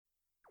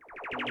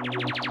Be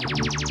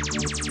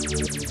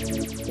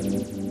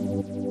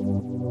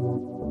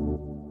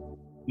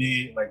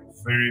like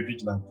very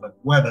vigilant, like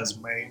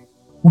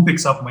who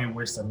picks up my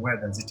waste and where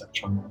does it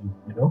actually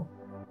live,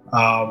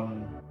 how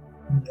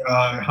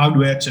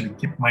do I actually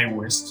keep my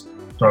waste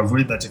to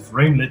avoid that if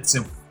rain, let's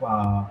say,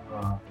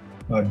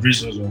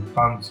 drizzles or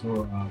comes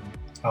through,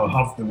 I'll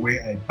have the way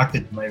I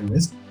package my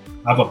waste.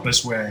 I have a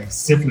place where I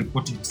safely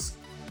put it.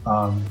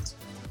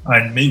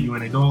 And maybe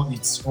when I know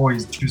it's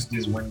always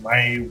Tuesdays when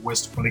my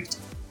waste collector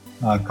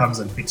comes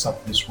and picks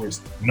up this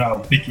waste, I'll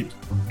pick it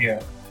from here.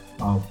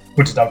 I'll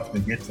put it out to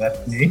the gate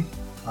that day.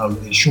 I'll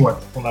ensure to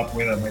follow up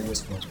whether my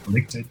waste was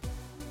collected.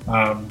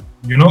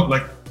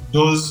 Like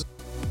those.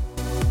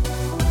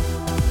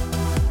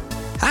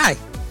 Hi,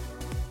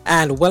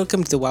 and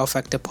welcome to the Wow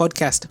Factor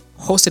podcast,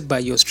 hosted by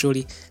yours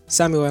truly,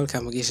 Samuel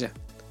Kamugisha.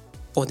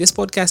 On this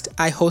podcast,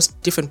 I host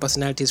different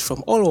personalities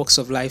from all walks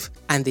of life,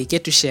 and they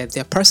get to share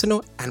their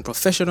personal and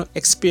professional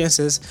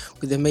experiences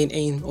with the main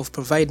aim of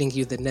providing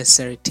you the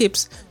necessary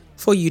tips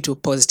for you to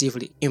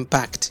positively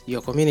impact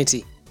your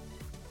community.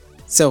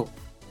 So,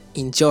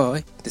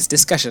 enjoy this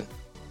discussion.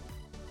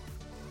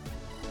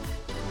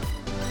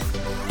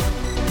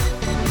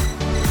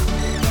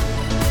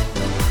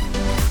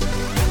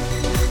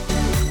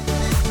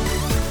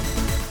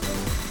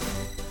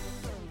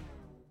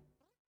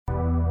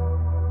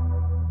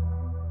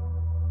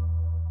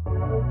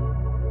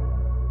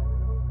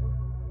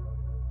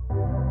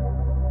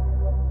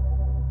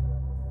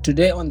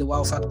 Today on the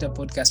Wow Factor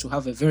podcast, we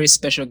have a very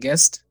special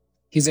guest.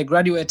 He's a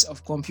graduate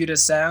of computer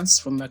science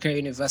from Makerere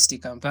University,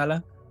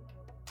 Kampala,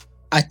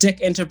 a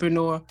tech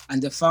entrepreneur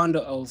and the founder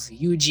of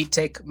UG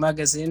Tech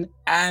magazine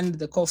and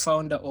the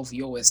co-founder of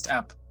Your Waste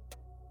app.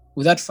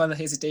 Without further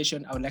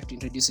hesitation, I would like to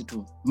introduce you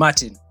to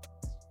Martin.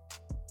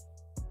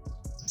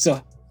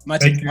 So,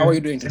 Martin, how are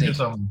you doing today?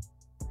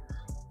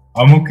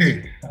 I'm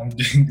okay. I'm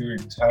doing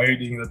good. How are you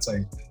doing that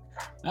side?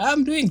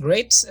 I'm doing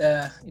great.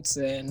 It's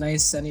a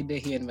nice sunny day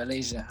here in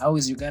Malaysia. How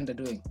is Uganda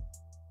doing?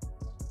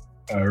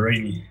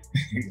 Rainy.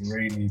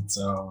 Rainy. It's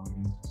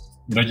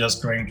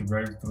just trying to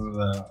drive through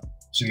the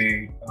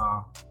chilly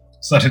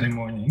Saturday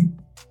morning.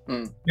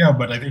 Yeah,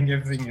 but I think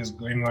everything is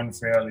going on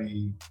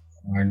fairly,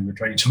 and we're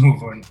trying to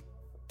move on.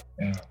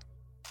 Yeah.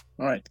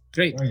 All right,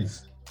 great.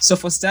 Nice. So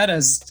for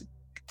starters,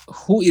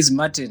 who is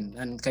Martin?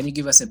 And can you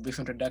give us a brief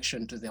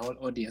introduction to the whole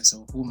audience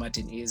of who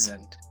Martin is,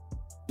 and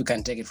we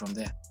can take it from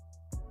there?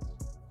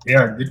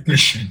 Yeah, good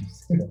question.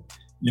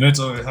 It's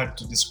always hard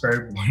to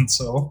describe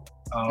oneself.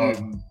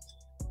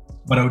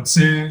 But I would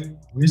say,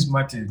 who is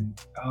Martin?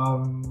 I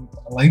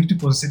like to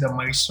consider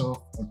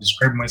myself or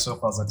describe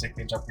myself as a tech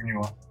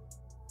entrepreneur.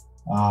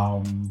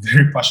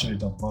 Very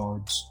passionate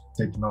about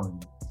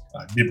technology,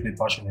 deeply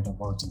passionate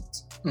about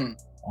it.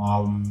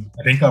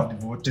 I think I've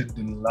devoted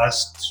the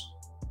last,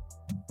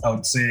 I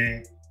would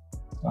say,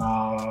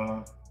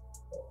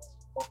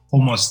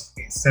 almost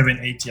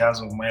 7-8 years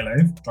of my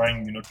life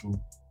trying, to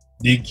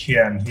dig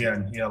here and here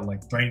and here,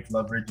 like trying to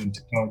leverage on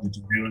technology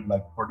to build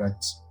like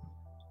products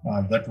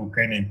that will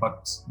kind of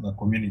impact the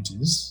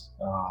communities.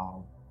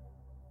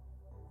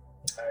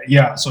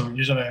 So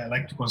usually I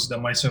like to consider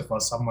myself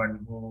as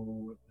someone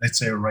who, let's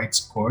say, writes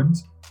code,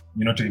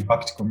 to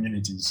impact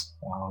communities,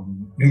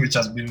 which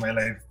has been my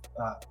life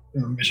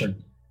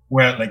mission,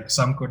 where like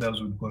some coders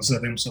would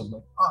consider themselves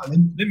like,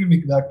 let me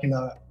make that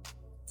killer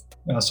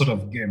sort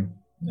of game.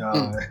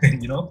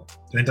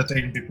 To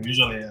entertain people.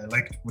 Usually I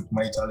like to put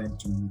my talent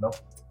to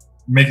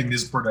making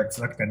these products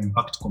that can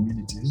impact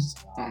communities,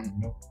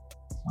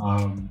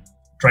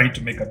 trying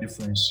to make a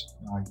difference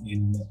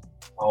in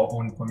our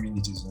own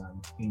communities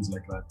and things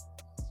like that.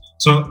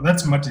 So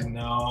that's Martin.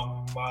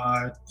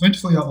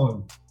 24 years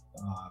old.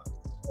 I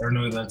don't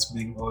know if that's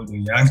being old or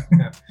young.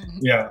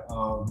 Yeah.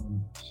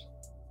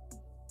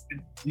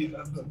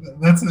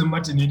 That's the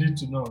Martin you need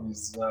to know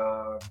is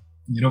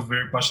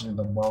very passionate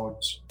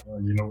about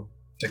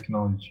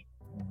technology,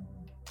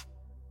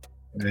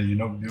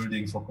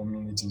 building for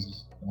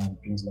communities and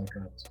things like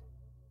that.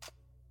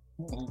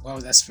 Oh, wow,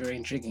 that's very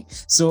intriguing.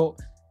 So,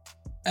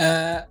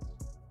 I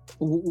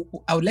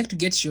would like to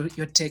get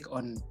your take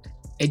on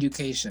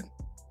education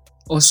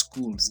or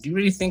schools. Do you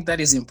really think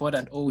that is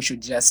important, or we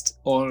should just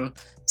all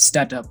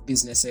start up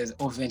businesses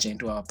or venture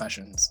into our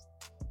passions?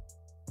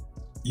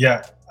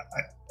 Yeah,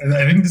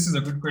 I think this is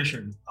a good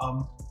question.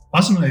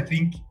 Personally, I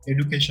think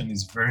education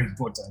is very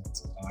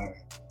important.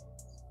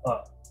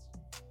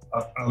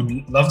 I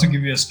would love to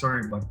give you a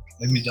story, but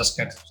let me just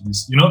cut to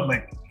this.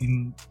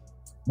 In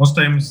most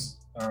times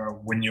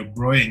when you're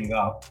growing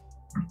up,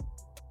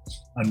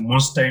 and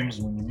most times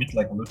when you meet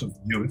like a lot of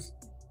youth,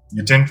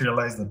 you tend to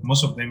realize that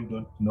most of them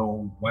don't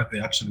know what they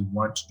actually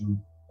want to do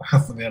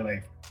for their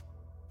life.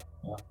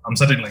 I'm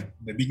certain like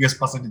the biggest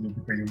percentage of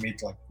people you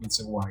meet, like let's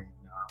say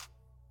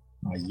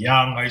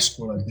young high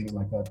school and things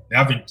like that, they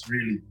haven't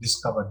really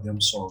discovered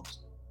themselves.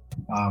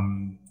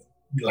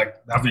 They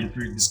haven't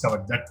really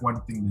discovered that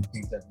one thing they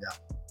think that they're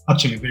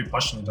actually very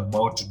passionate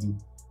about to do.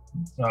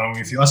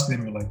 If you ask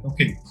them, you're like,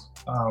 okay,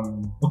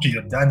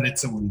 you're done,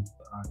 let's say with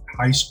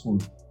high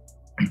school.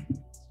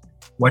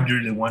 what do you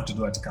really want to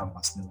do at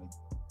campus? They're like,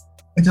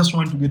 I just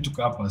want to get to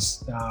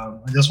campus.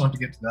 I just want to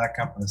get to that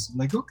campus. I'm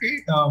like, okay,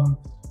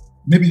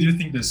 maybe do you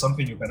think there's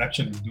something you can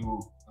actually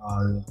do?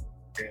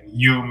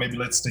 Maybe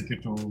let's take you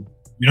to,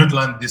 to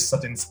learn this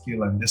certain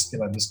skill and this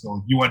skill and this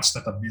skill. You want to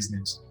start a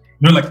business.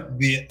 Like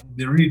they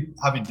really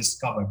haven't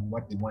discovered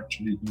what they want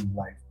to really do in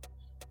life.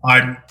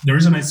 And the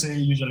reason I say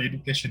usually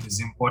education is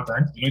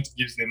important, it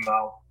gives them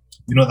now,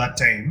 that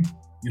time.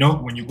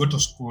 When you go to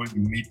school,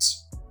 you meet,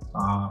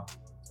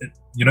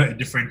 a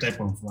different type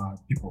of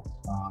people.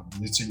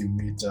 Let's say you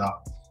meet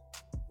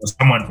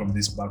someone from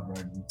this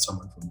background, you meet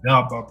someone from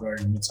their background,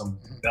 you meet someone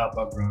from their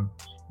background,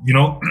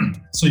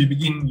 so you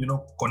begin,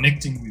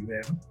 connecting with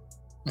them.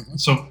 Mm-hmm.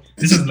 So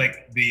this is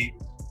like the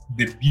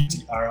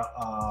beauty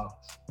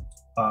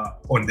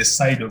on the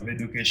side of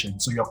education.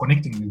 So you're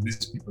connecting with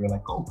these people. You're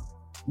like, oh,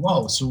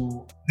 wow,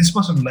 so this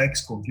person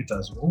likes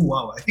computers. Oh,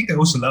 wow, I think I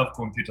also love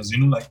computers.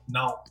 Like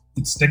now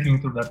it's taking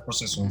through that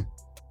process of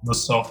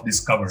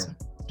self-discovery.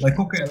 Like,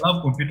 okay, I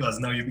love computers.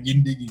 Now you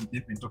begin digging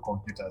deep into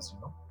computers,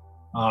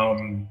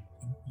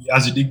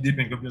 as you dig deep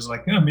in computers,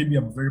 like, maybe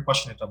I'm very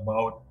passionate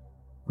about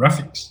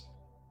graphics.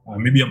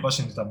 Maybe I'm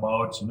passionate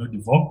about,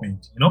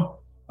 development,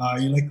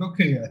 you're like,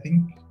 okay, I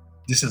think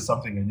this is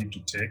something I need to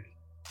take,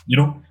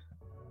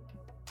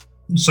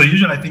 So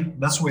usually I think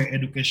that's where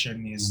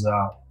education is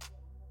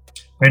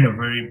kind of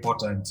very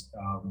important.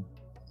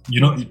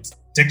 It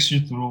takes you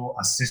through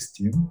a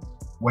system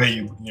where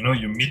you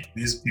meet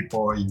these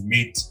people, you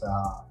meet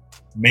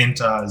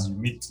mentors, you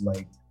meet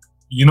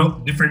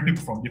different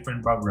people from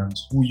different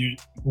backgrounds who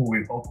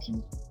will help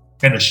you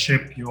kind of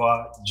shape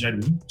your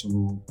journey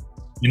to,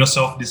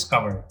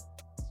 self-discovery.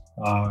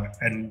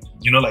 And,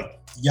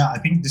 I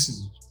think this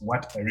is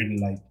what I really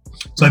like.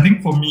 So I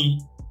think for me,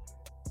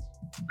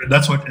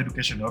 that's what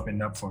education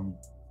opened up for me.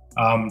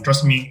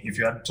 Trust me, if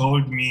you had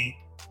told me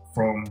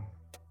from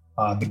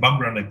the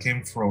background I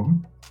came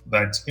from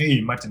that, hey,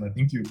 Martin, I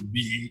think you'd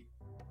be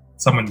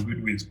someone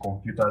good with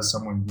computers,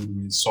 someone good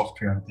with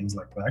software and things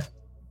like that.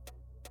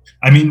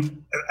 I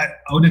mean, I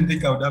wouldn't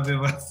think I would have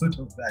ever thought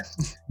of that.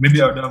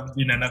 Maybe I would have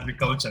been an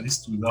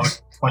agriculturalist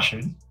without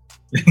passion,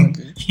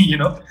 okay.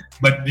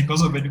 But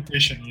because of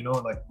education,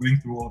 like going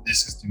through all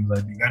these systems,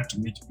 I began to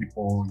meet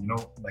people,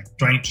 like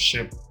trying to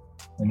shape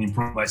and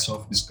improve my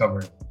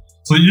self-discovery.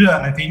 So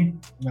I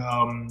think,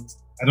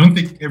 I don't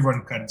think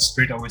everyone can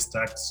straight away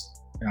start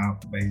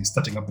by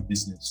starting up a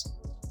business.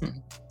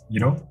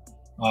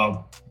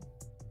 Mm-hmm.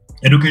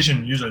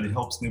 Education usually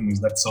helps them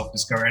with that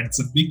self-discovery, and it's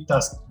a big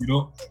task,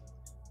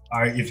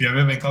 if you've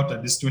ever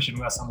encountered this situation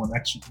where someone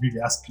actually really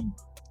asks you,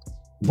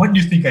 what do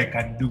you think I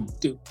can do?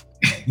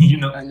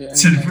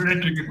 It's a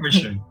very tricky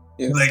question.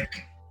 Yes. Like,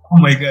 oh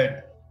my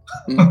God,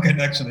 how can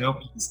I actually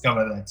help you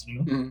discover that,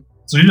 Mm-hmm.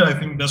 So usually I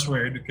think that's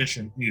where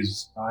education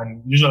is.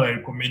 And usually I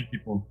recommend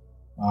people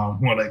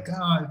who are like,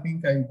 I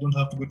think I don't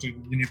have to go to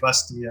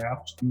university. I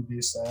have to do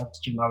this. I have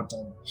to chill out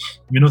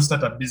and,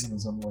 start a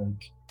business. I'm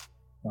like,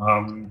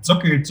 it's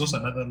okay. It's also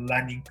another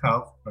learning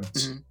curve, but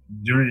mm-hmm.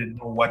 you really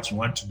know what you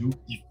want to do.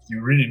 If you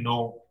really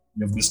know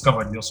you've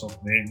discovered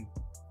yourself, then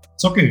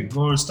it's okay.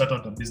 Go start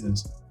out a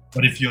business.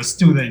 But if you're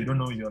still there, you don't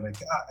know, you're like,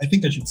 I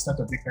think I should start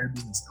a bakery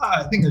business.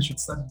 I think I should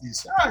start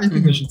this. I think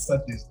mm-hmm. I should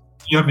start this.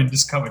 You haven't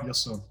discovered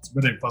yourself. It's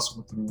better if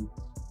possible through,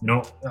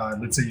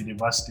 let's say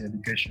university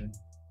education.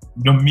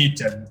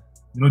 Meet and,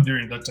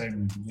 during that time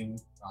you begin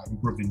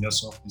improving your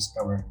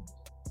self-discovery,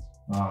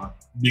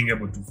 being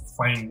able to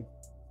find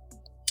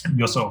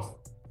yourself,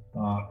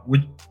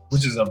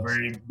 which is a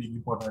very big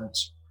important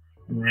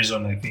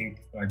reason.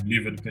 I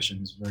believe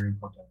education is very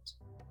important.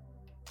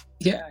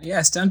 Yeah,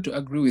 I stand to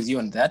agree with you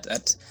on that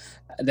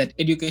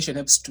education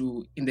helps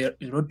to in the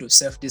road to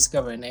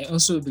self-discovery, and I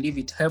also believe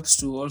it helps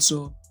to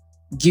also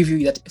give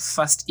you that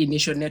first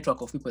initial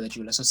network of people that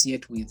you'll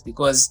associate with,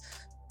 because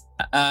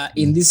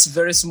in this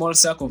very small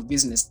circle of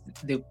business,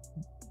 the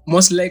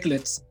most likely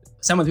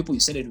some of the people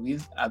you started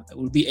with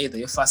will be either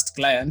your first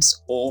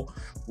clients or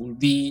will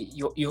be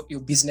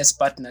your business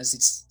partners.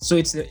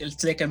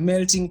 It's like a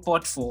melting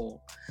pot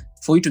for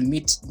you to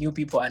meet new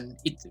people, and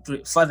it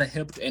will further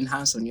help to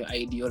enhance on your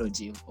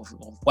ideology of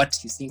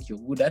what you think you're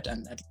good at,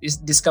 and at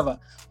least discover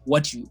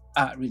what you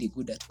are really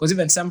good at. Because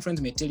even some friends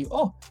may tell you,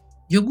 oh,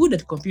 you're good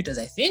at computers.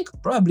 I think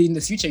probably in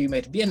the future you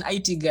might be an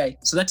IT guy.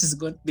 So that is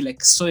going to be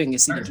like sowing a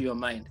seed into your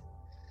mind.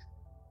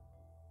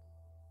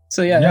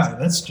 So yeah,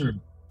 that's true.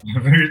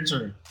 Very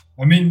true.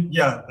 I mean,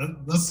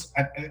 that's.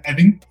 I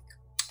think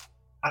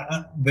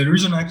the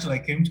reason actually I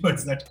came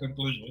towards that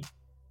conclusion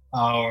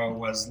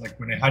was like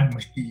when I had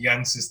my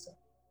young sister.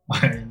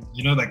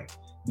 Like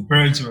the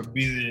parents were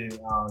busy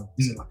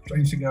like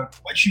trying to figure out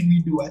what should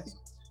we do. I think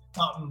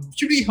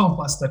should we help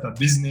us start a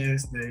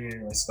business?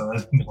 I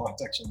started know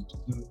what actually to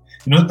do.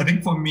 I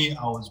think for me,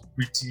 I was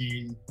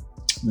pretty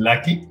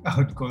lucky. I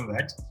would call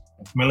that.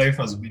 My life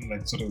has been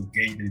like sort of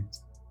guided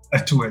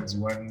towards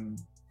one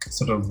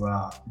sort of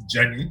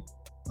journey.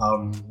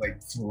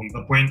 Like from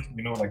the point,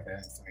 like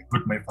I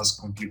got my first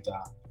computer,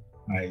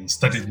 I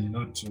started,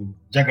 to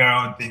juggle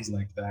around things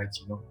like that,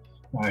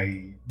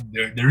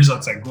 the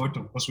results I got,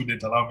 of course,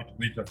 wouldn't allow me to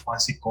go into a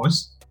fancy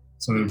course.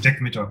 So they would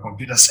take me to a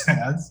computer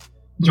science,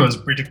 which was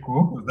pretty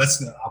cool.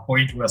 That's a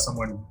point where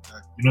someone,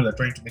 they're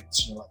trying to make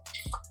decision like,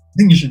 I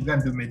think you should go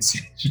and do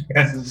medicine.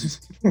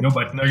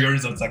 But now your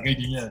results are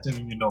guiding you and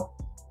telling you no.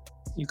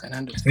 You can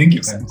handle. I think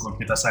you can do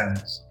computer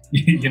science.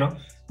 It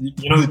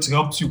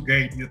helps you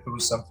guide you through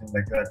something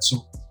like that.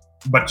 So,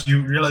 but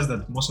you realize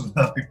that most of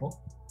the other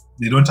people,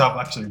 they don't have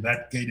actually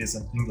that guidance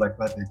and things like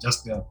that. They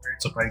just, their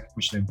parents are trying to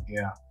push them,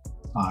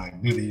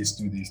 do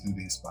this.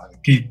 But the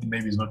kid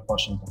maybe is not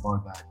passionate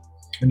about that.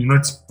 And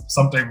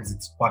sometimes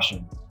it's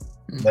passion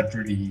that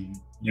really,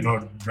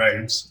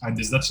 drives. And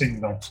there's that saying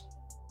that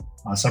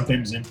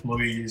sometimes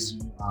employees,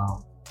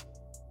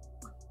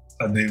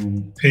 they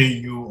will pay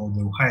you or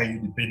they will hire you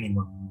depending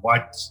on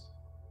what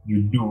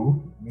you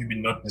do, maybe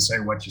not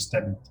necessarily what you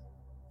studied.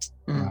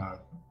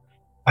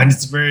 And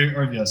it's very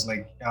obvious,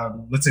 like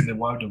let's say in the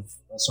world of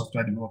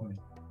software development,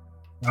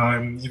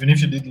 even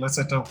if you did, let's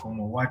say telecom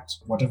or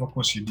whatever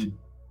course you did,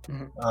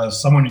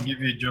 someone will give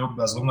you a job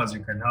as long as you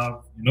can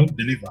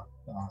deliver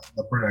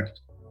the product.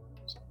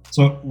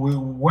 So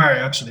we're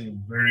actually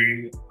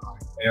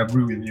I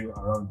agree with you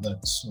around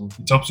that. So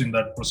it helps in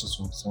that process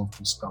of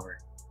self-discovery.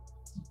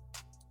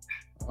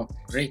 Oh,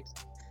 great.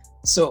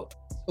 So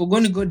we're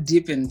going to go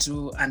deep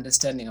into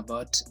understanding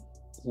about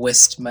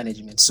waste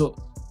management. So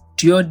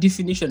to your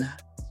definition,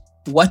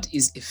 what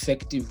is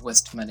effective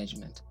waste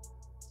management?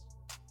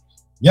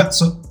 Yeah,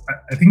 so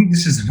I think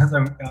this is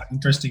another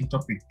interesting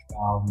topic,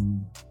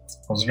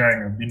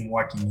 considering I've been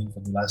working in for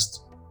the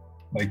last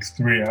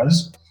 3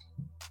 years.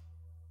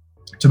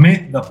 To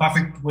me, the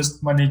perfect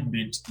waste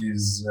management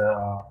is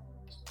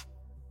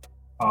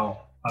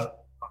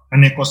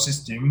an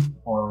ecosystem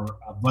or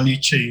a value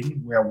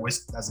chain where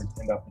waste doesn't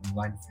end up in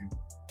landfill,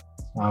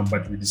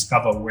 but we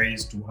discover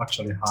ways to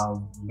actually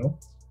have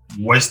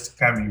waste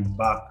coming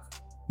back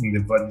in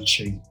the value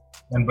chain.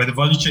 And by the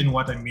value chain,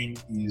 what I mean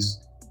is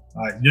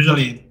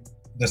usually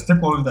the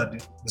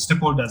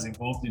stakeholders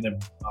involved in a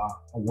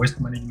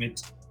waste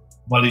management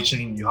value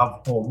chain. You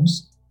have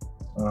homes,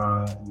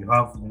 you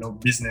have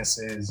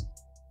businesses,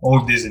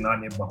 all these in our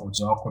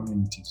neighborhoods, our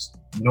communities,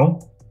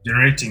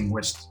 generating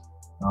waste.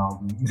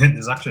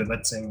 There's actually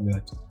that saying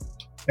that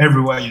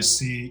everywhere you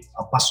see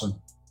a person,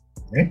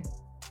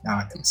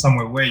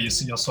 somewhere where you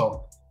see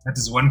yourself, that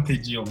is 1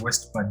 kg of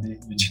waste per day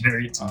you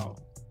generate.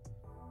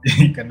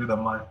 You can do the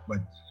math, but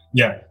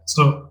yeah.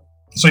 So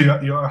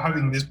you're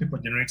having these people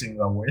generating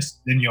the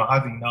waste. Then you're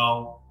having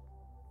now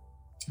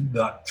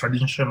the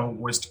traditional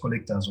waste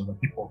collectors, or the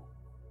people,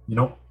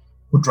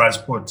 who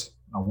transport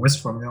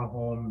waste from your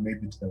home,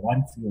 maybe to the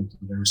landfill, to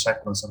the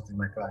recycle, or something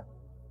like that.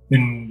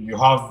 Then you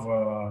have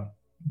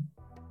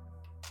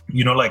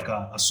like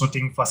a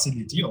sorting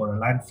facility or a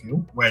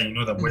landfill where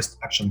the waste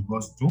actually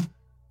goes to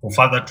for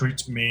further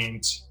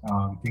treatment,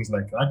 things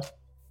like that.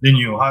 Then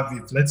you have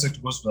it, let's say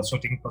it goes to the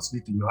sorting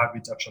facility, you have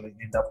it actually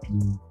end up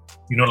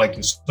to, like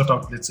you sort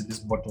out, let's say these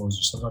bottles,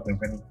 you sort out the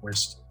organic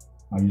waste,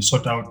 you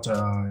sort out,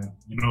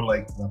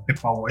 like the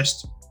paper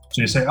waste.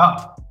 So you say,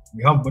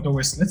 we have bottle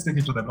waste, let's take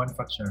it to the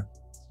manufacturer.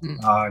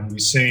 And we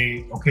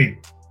say, okay,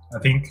 I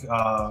think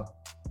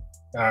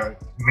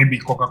maybe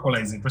Coca-Cola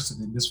is interested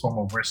in this form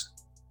of waste.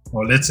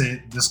 Or let's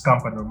say this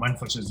company or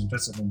manufacturer is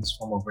interested in this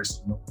form of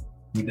waste,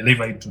 we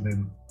deliver it to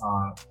them,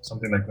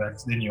 something like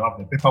that. Then you have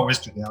the paper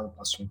waste to the other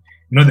person.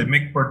 They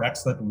make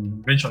products that will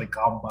eventually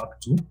come back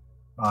to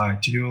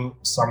you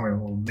somewhere,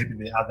 or maybe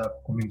the other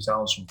community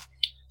also.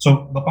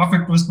 So the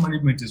perfect waste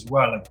management is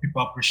where like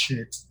people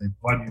appreciate the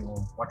value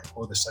of what we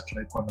call the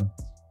circular economy.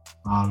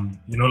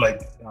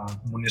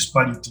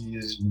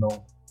 Municipalities,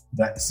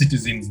 the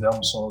citizens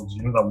themselves,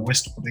 the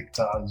waste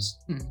collectors,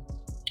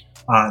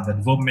 the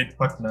development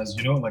partners,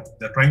 like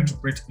they're trying to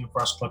create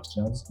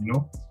infrastructures,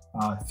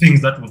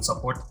 things that would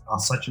support a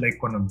circular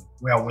economy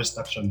where waste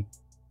actually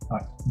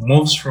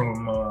moves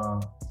from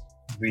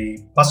the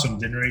person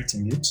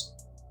generating it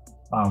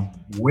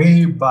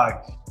way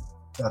back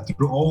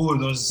through all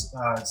those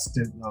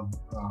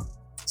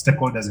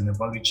stakeholders in the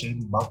value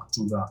chain back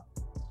to the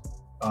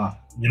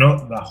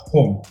the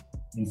home,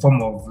 in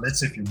form of, let's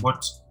say if you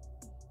bought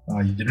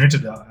you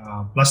generated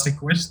plastic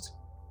waste,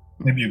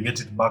 maybe you get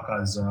it back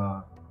as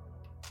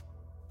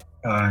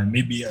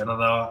maybe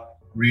another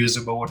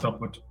reusable water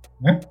bottle,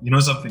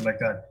 something like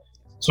that.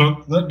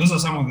 So those are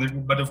some of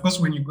them. But of course,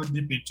 when you go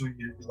deep into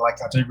it, like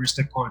at every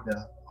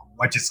stakeholder,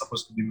 what is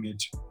supposed to be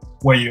made,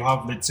 where you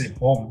have, let's say,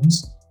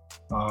 homes.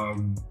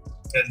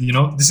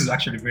 This is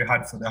actually very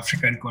hard for the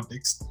African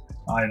context,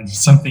 and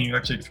something you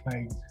actually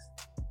trying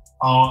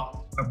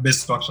our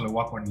best to actually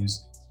work on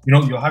is,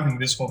 you're having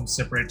this home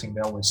separating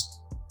their waste.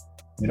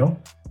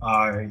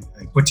 I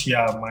put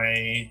here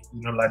my,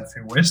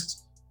 landfill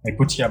waste. I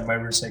put here my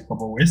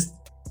recyclable waste.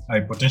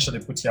 I potentially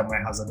put here my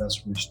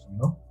hazardous waste,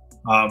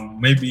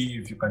 maybe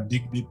if you can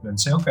dig deep and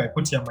say, okay, I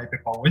put here my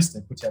paper waste,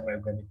 I put here my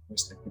organic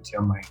waste, I put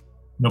here my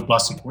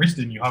plastic waste,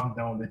 then you have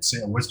now, let's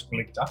say, a waste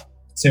collector.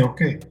 Say,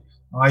 okay,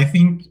 I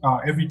think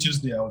every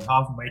Tuesday I would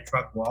have my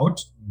truck go out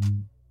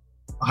in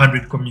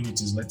 100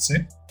 communities, let's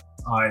say,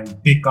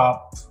 and pick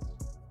up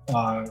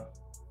uh,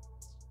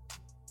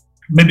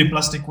 maybe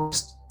plastic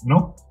waste,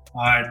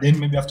 then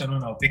maybe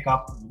afternoon I'll pick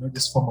up,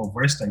 this form of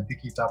waste. I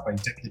pick it up, I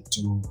take it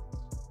to,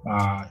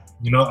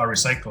 a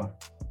recycler.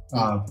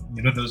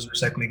 Those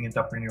recycling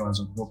entrepreneurs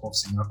or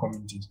drop-offs in our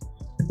communities,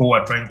 people who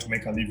are trying to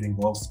make a living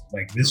off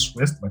like this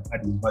waste, but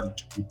adding value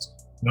to it.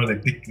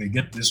 They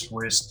get this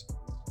waste,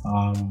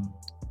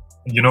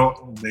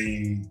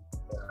 they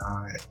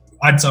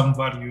add some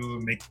value,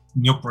 make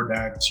new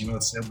products,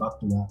 sell back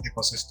to the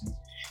ecosystem.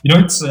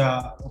 It's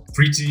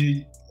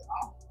pretty,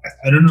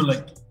 I don't know,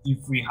 like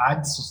if we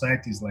had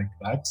societies like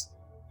that,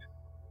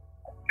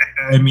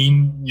 I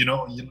mean,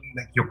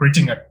 like you're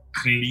creating a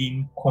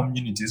clean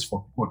communities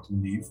for people to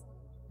live.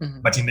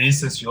 Mm-hmm. But in the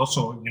instance, you're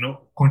also,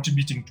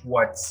 contributing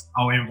towards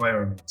our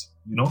environment,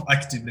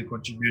 actively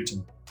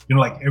contributing.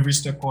 Like every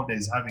stakeholder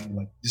is having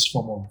like this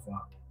form of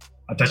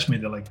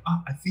attachment. They're like,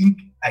 I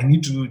think I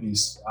need to do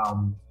this.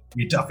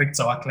 It affects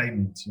our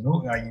climate. If we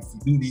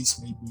do this,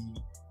 maybe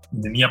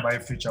in the nearby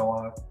future,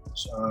 our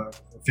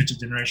future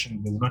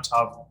generation, they will not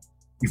have.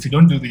 If you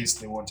don't do this,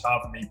 they won't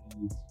have maybe,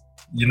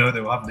 they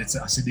will have, let's say,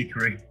 acidic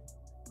rain.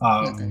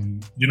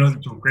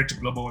 To create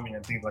global warming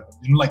and things like that.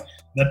 Like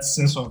that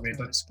sense of it,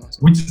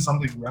 which is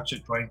something we're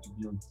actually trying to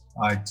build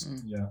at,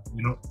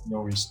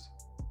 no waste.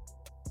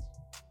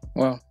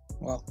 Wow.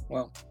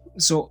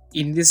 So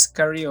in this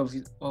career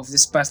of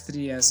this past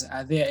 3 years,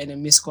 are there any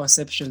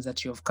misconceptions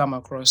that you have come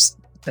across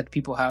that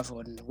people have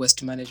on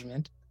waste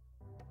management?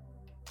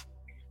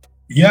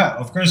 Yeah,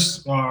 of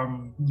course.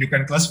 You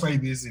can classify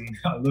this in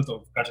a lot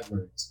of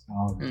categories.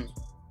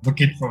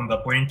 Look it from the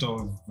point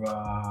of,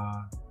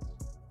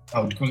 I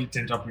would call it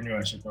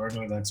entrepreneurship. I don't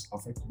know if that's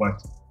perfect, but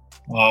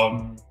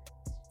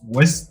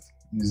waste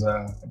is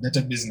a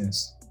data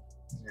business.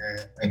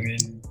 Yeah, I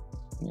mean,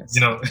 yes.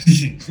 No,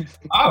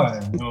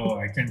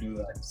 I can't do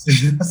that.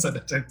 That's a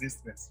data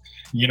business.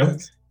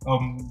 Yet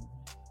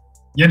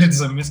it's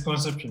a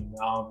misconception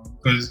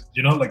because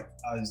like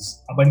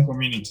as urban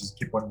communities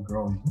keep on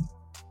growing,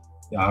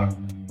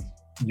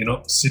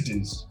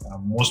 cities,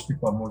 most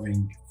people are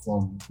moving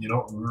from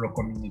rural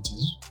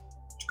communities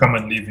to come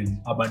and live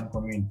in urban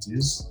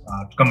communities,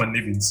 to come and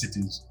live in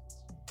cities.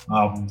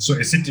 So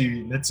a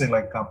city, let's say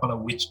like Kampala,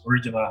 which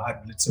originally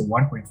had, let's say,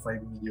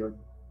 1.5 million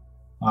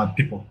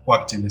people who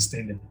actively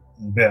stayed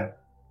there,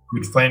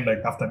 you'd find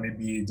like after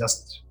maybe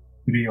just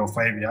 3 or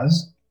 5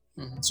 years,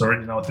 it's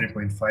already now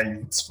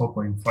 3.5, it's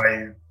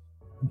 4.5.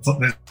 So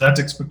there's that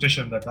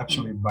expectation that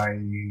actually by,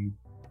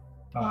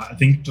 I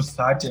think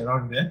 2030,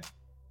 around there,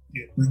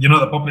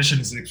 the population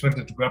is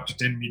expected to go up to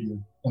 10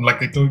 million. And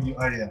like I told you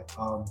earlier,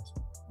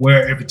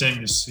 where every time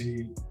you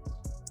see,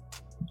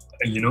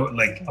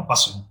 like a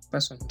person,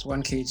 it's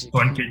 1 kg.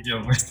 1 kg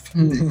of waste.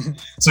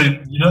 So,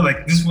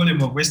 like this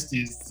volume of waste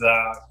is,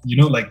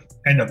 like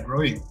kind of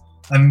growing.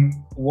 And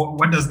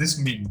what does this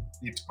mean?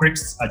 It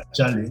creates a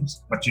challenge,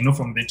 but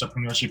from the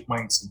entrepreneurship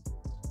mindset,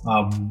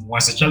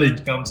 once a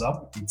challenge comes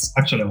up, it's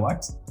actually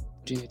what?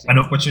 An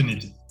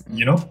opportunity.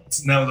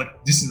 It's now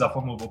like this is a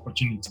form of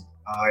opportunity.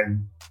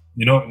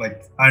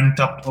 Like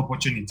untapped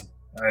opportunity.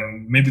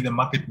 And maybe the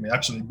market may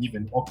actually be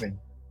even open.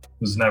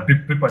 Because now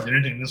people are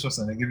generating this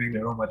and they're giving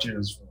the raw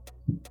materials for,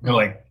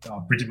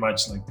 pretty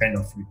much like kind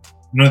of free.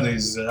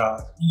 There's,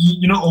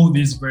 all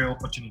these very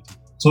opportunities.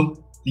 So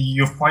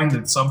you find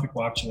that some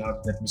people actually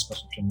have that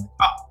misconception like,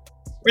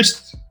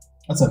 waste,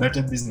 that's a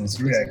better business.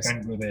 Really, I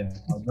can't go there.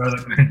 I'd rather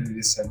go and do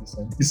this and this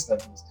and this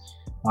and this.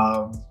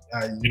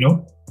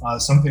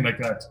 Something like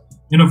that.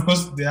 Of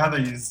course, the other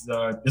is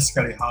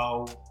basically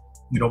how,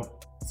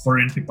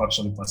 foreign people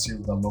actually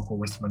perceive the local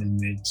waste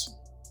management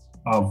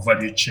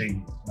value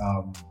chain.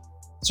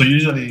 So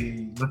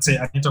usually, let's say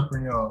an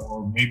entrepreneur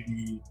or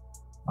maybe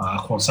a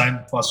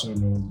concerned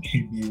person or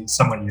maybe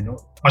someone,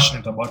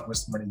 passionate about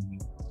waste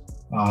management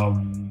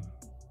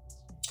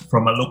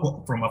from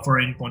a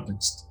foreign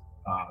context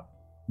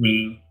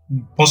will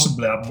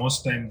possibly at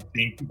most time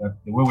think that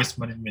the way waste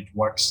management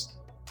works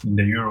in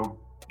the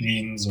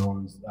Europeans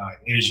or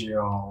Asia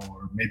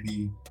or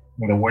maybe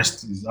in the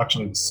West is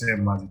actually the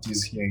same as it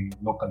is here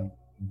locally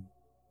in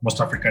most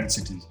African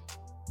cities,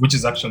 which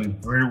is actually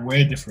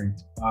very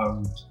different.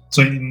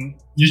 So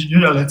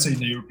usually, let's say in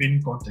the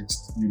European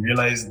context, you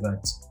realize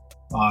that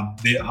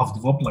they have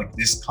developed like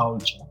this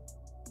culture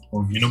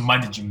of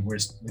managing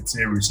waste, let's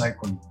say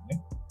recycling.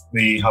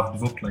 They have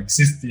developed like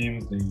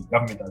systems. The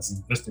government has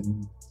invested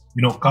in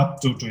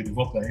capital to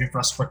develop the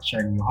infrastructure,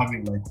 and you're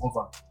having like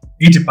over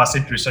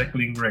 80%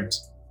 recycling rate.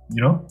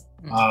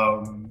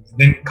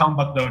 Then come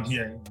back down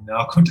here in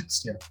our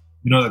context here.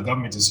 The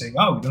government is saying,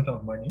 we don't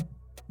have money.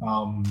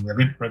 We're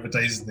going to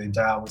privatize the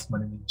entire waste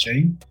management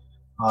chain.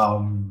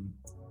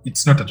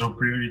 It's not at all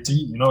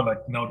priority.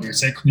 Like now the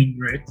recycling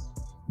rate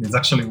is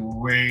actually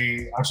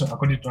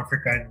according to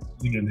African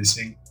Union, they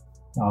say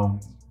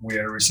we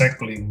are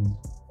recycling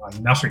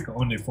in Africa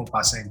only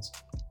 4%.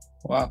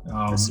 Wow,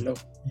 that's low.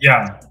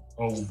 Yeah,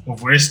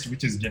 of waste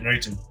which is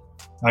generated.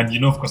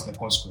 And of course, the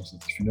consequences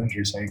if you don't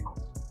recycle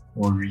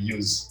or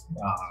reuse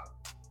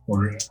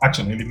or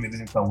actually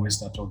eliminate the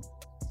waste at all.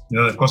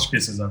 The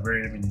consequences are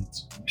very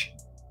eminent.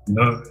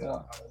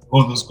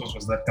 All those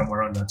costs that come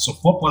around that. So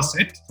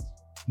 4%,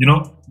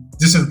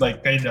 this is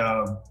like kind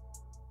of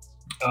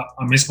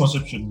a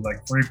misconception.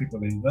 Like foreign people,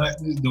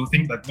 they'll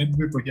think that maybe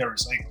people here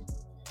recycle.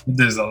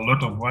 There's a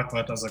lot of work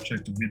that has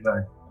actually to be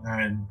done,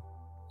 and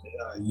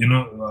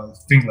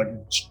things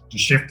like to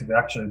shift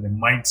the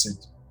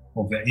mindset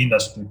of the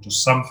industry to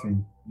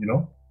something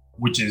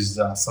which is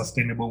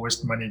sustainable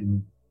waste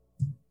management.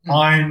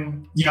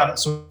 And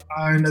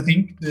and I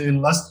think the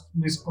last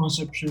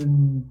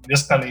misconception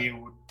basically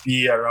would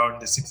be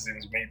around the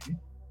citizens. Maybe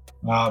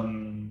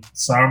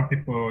some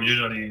people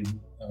usually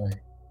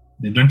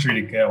they don't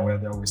really care where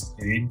their waste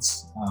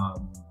ends.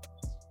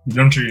 They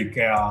don't really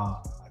care.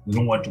 They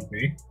don't want to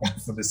pay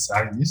for the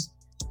service.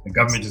 The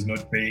government is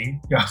not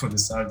paying for the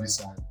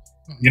service,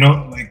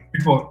 and like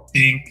people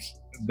think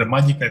the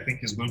magic I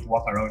think is going to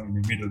work around in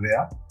the middle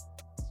there.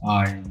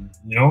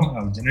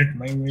 I'll generate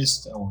my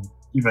waste. I will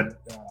give it.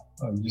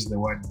 I'll use the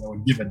word. I will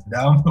give it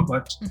down,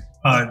 but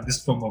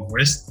this form of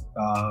waste.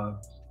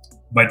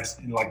 But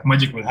like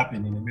magic will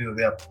happen in the middle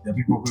there. There are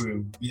people who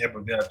will be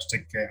able there to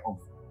take care of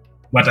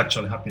what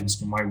actually happens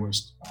to my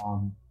waste.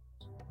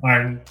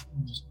 And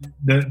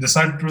the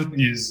sad truth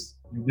is,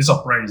 you'll be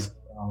surprised.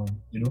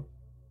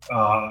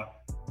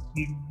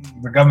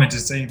 The government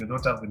is saying they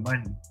don't have the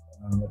money.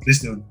 At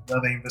least they would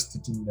rather invest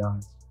it in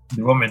the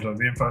development of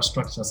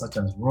infrastructure such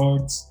as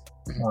roads.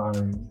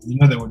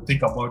 They would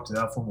think about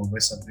that form of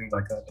waste and things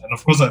like that. And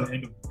of course, at the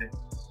end of the day,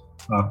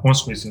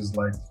 consequences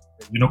like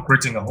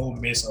creating a whole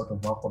mess out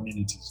of our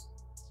communities.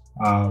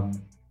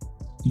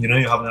 You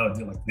have now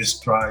like this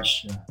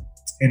trash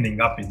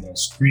ending up in the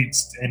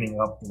streets, ending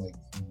up like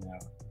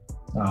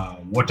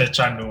in water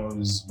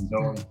channels.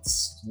 It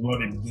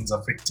slowly begins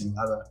affecting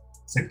other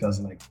sectors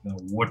like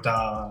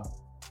water,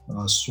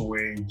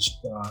 sewage,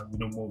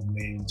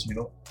 movement,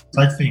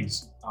 such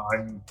things.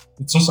 And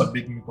it's also a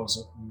big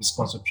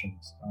misconception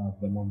at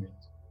the moment.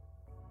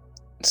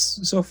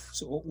 So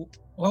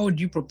what would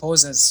you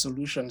propose as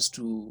solutions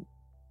to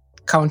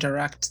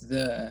counteract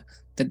that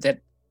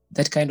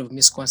kind of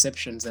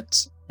misconceptions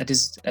that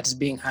is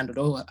being handled,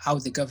 or how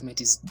the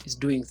government is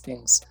doing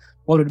things?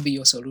 What would be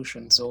your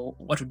solutions, or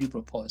what would you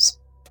propose?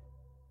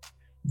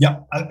 Yeah,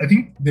 I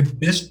think the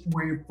best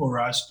way for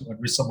us to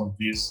address some of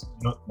these,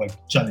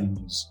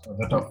 challenges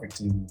that are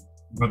affecting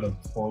the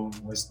whole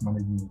waste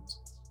management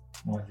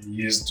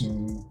is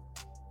to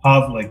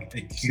have like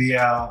a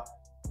clear,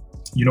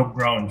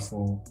 ground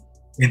for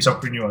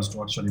entrepreneurs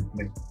to actually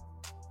play,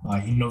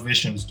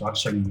 innovations to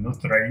actually,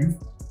 thrive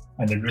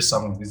and address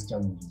some of these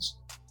challenges.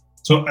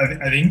 So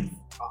I think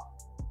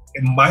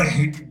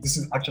this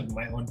is actually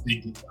my own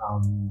thinking.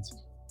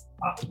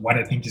 What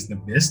I think is the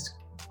best,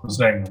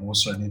 considering I'm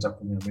also an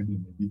entrepreneur, maybe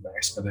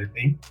biased, but I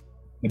think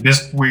the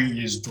best way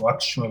is to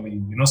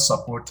actually,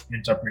 support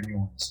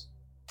entrepreneurs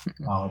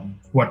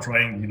who are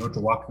trying, to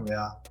work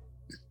their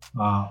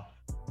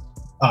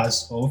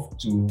ass off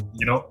to,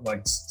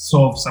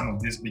 solve some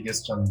of these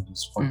biggest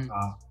challenges for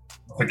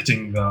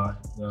affecting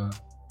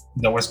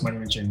the waste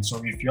management chain.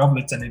 So if you have,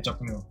 let's say, an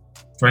entrepreneur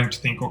trying to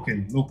think,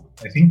 okay, look,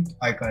 I think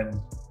I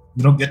can,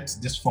 get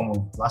this form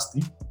of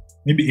plastic,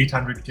 maybe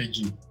 800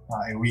 kg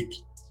a week,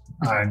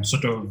 and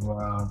sort of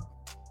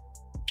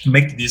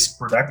make this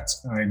product,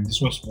 and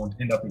this waste won't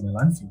end up in a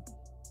landfill.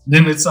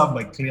 Then let's have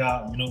like clear,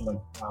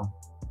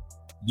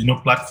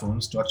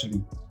 platforms to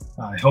actually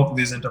help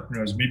these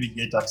entrepreneurs maybe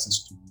get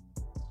access to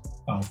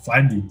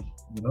funding,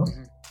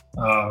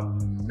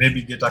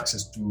 maybe get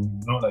access to,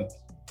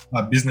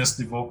 business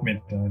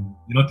development and,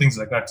 things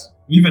like that.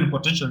 Even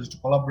potentially to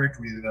collaborate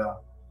with,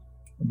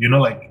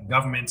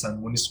 governments and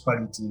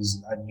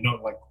municipalities and,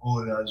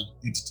 all the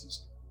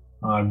entities.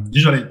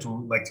 Usually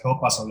to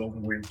help us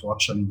along the way to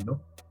actually,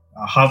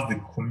 have the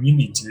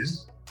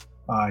communities,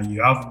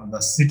 you have the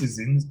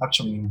citizens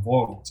actually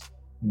involved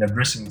in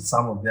addressing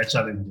some of their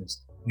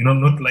challenges.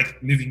 Not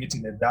like leaving it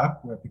in the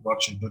dark where people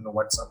actually don't know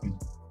what's happening.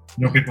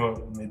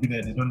 People maybe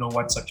they don't know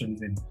what's actually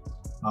even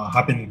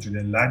happening to the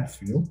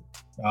landfill.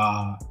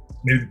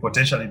 Maybe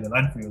potentially the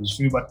landfill is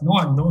free, but no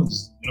one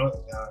knows.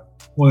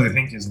 All they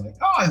think is like,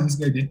 this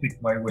guy didn't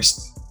pick my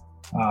waste.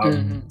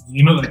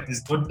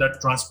 There's not that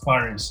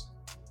transparency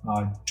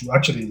to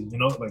actually,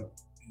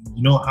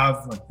 have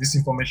this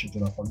information to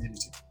the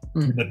community.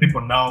 With the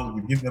people now,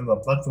 we give them a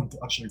platform to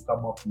actually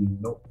come up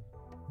with,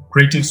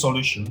 creative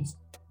solutions.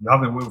 You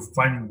have a way of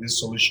finding these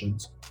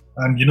solutions,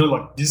 and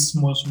these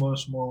small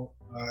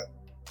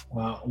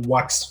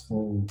works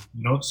for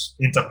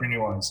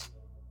entrepreneurs.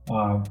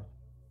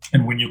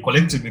 And when you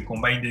collectively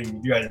combine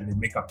them, they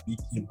make a big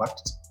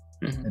impact.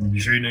 And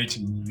before you know it,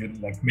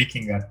 you're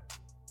making a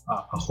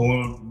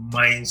whole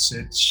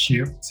mindset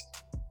shift.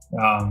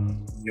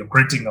 You're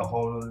creating a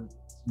whole,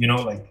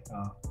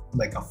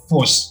 a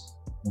force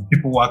of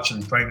people who are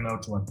actually trying now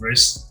to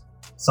address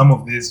some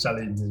of these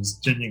challenges,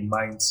 changing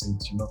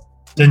mindsets,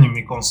 changing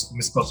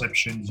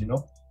misconceptions,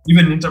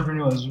 even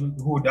entrepreneurs who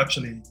would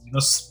actually,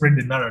 spread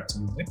the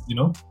narrative,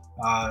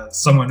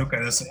 someone who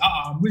can say,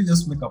 we'll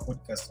just make a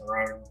podcast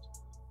around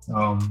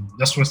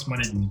just waste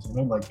management, to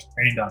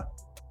kind of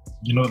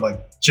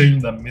like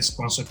change the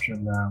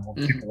misconception of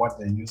people what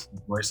they use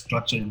for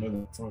structure,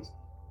 the truth.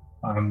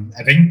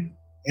 I think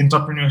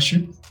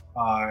entrepreneurship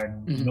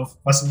and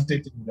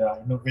facilitating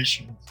the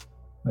innovation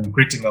and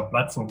creating a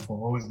platform for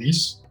all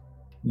this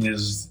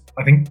is,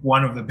 I think,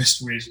 one of the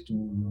best ways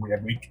we are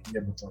going to be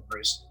able to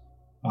address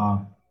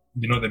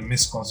the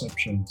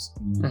misconceptions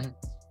in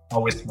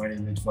our waste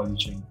management value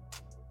chain.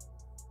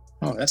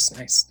 Oh, that's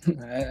nice.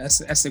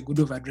 That's a good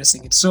way of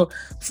addressing it. So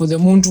for the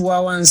Muntu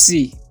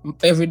Wawansi,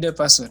 everyday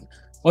person,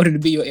 what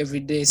would be your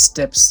everyday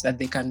steps that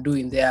they can do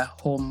in their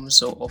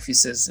homes or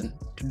offices and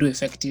to do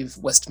effective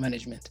waste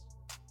management?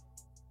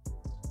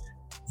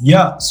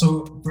 Yeah,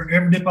 so for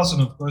everyday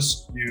person, of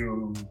course,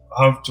 you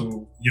have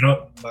to,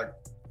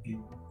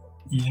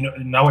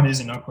 nowadays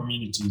in our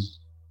communities,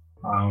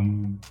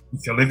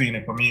 if you're living in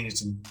a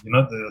community,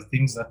 the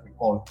things that we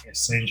call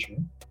essential,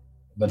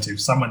 that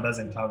if someone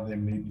doesn't have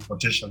them, maybe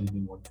potentially they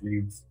won't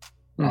live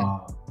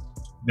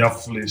their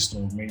fullest,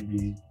 or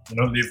maybe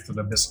live to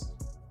the best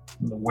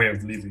way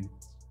of living.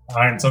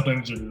 And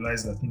sometimes you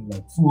realize that things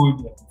like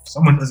food, if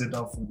someone doesn't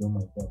have food, oh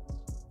my god,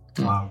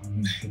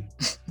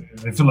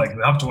 they feel like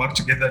they have to work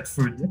to get that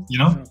food.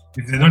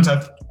 If they don't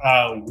have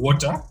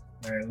water,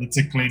 let's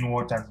say clean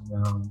water,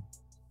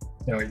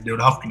 they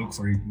would have to look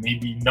for it.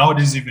 Maybe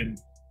nowadays even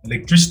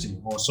electricity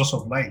or source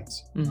of light.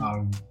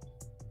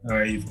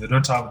 If they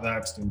don't have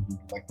that, they would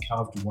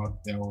have to work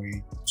their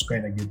way to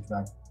kind of get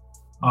that.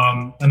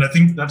 And I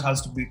think that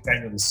has to be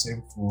kind of the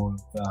same for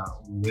the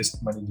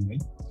waste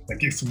management.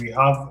 Like if we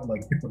have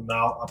people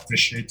now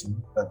appreciating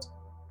that,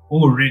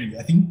 really,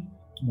 I think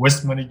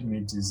waste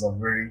management is a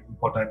very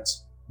important,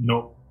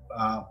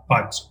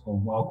 part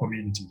of our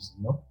communities.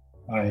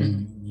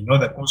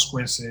 The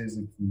consequences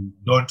if we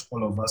don't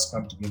all of us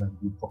come together and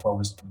do proper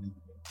waste management.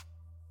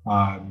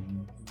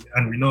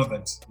 And we know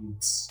that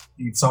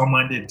it's our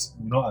mandate,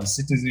 as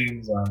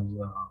citizens, as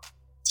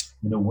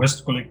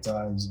waste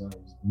collectors, as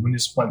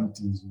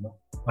municipalities,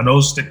 and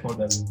all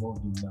stakeholders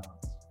involved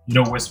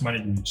in waste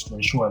management to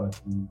ensure that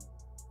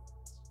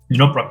we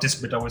practice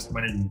better waste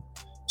management.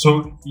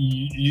 So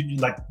you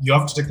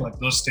have to take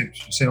those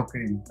steps. You say,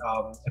 okay,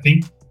 I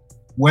think,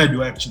 where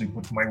do I actually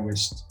put my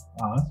waste?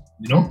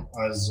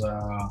 As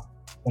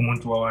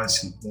Omuntu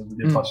Awasi, the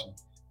everyday person.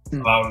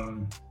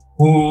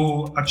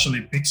 Who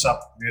actually picks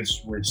up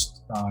this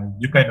waste?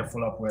 You kind of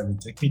follow up where they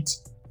take it.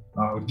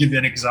 I'll give you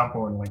an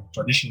example.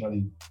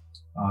 Traditionally,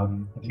 I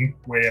think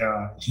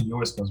where the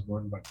waste was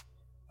born, but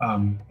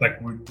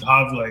we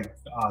have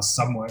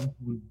someone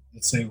who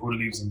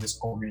lives in this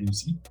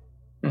community.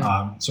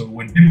 So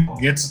when people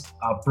get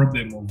a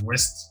problem of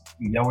waste,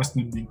 their waste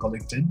not being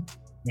collected,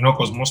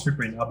 because most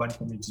people in urban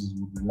communities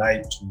would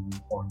rely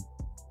on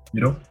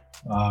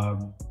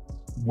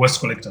waste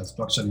collectors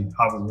to actually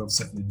have a way of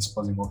safely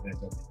disposing of their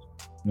garbage.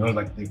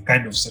 The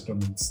kind of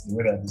settlements, the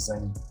way they're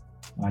designed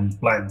and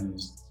planned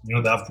is, they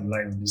have to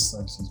rely on these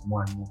services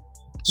more and more.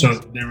 So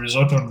they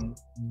resort on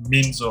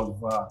means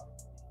of,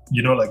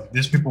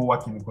 these people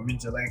work in the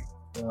community,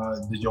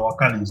 the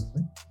Jawakalis,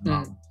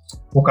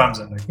 who comes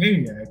and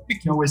hey,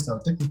 pick your waste, I'll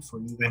take it for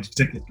you, then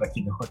take it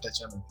in a hot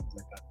touch and things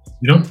like that.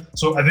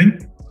 So I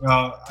think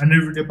an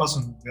everyday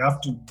person, they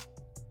have to.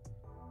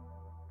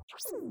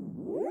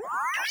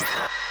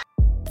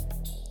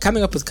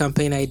 Coming up with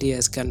campaign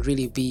ideas can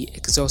really be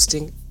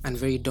exhausting and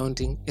very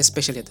daunting,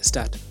 especially at the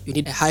start. You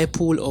need a high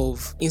pool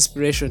of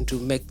inspiration to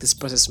make this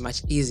process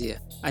much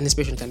easier. And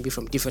inspiration can be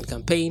from different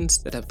campaigns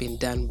that have been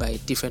done by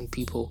different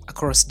people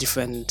across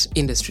different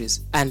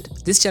industries. And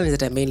this challenge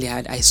that I mainly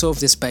had, I solved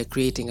this by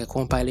creating a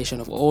compilation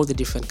of all the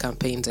different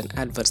campaigns and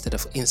adverts that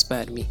have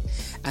inspired me.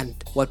 And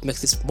what makes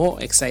this more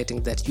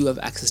exciting that you have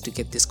access to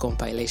get this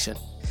compilation.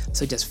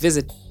 So just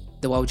visit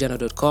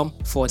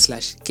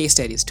thewowjournal.com/case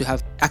studies to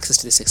have access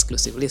to this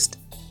exclusive list.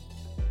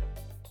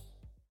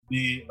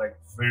 Be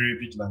very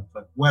vigilant,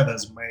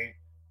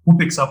 who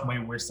picks up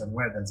my waste and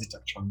where does it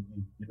actually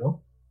live,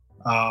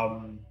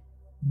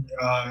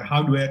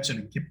 how do I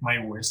actually keep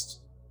my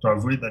waste to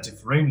avoid that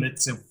if rain,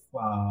 let's say,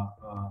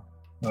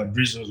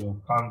 drizzles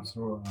will come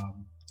through,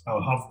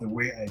 I'll have the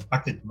way I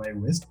package my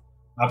waste.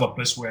 I have a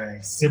place where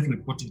I safely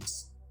put it.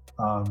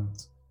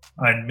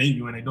 And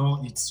maybe when I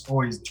know it's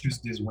always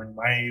Tuesdays when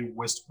my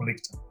waste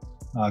collector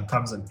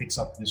comes and picks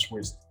up this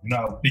waste,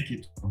 I'll pick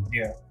it from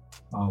here,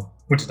 I'll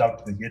put it out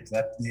to the gate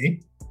that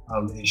day.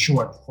 I'll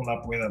ensure to follow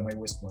up whether my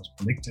waste was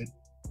collected.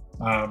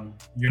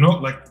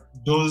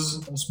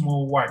 Those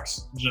small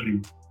works,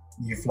 usually,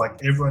 if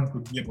everyone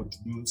could be able to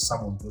do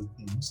some of those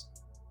things,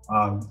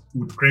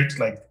 would create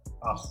a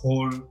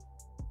whole,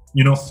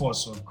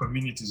 force of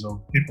communities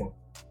of people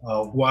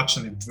who are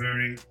actually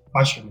very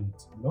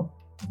passionate,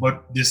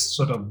 about this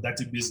sort of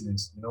dirty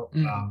business,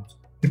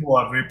 people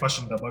are very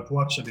passionate about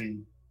who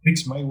actually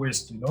picks my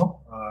waste,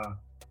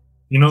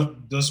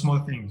 those small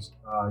things.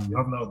 You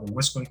have now the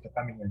waste collector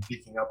coming and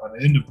picking up, and at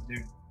the end of the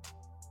day,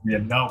 we are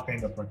now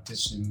kind of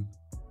practicing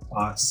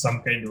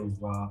some kind of,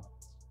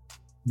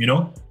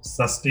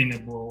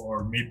 sustainable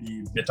or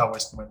maybe better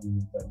waste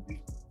management than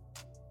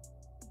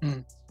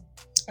before.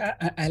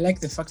 I like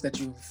the fact that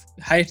you've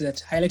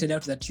highlighted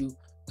out that you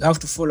you have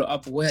to follow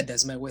up. Where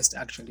does my waste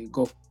actually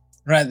go?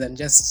 Rather than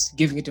just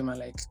giving it to him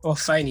like, oh,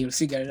 fine, he'll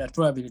figure it out.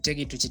 Probably take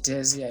it to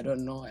Chitezi. I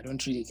don't know. I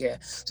don't really care.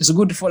 So it's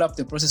good to follow up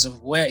the process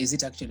of where is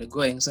it actually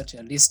going, so that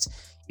at least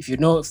if you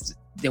know if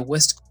the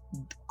waste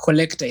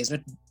collector is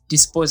not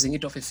disposing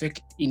it of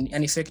in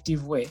an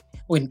effective way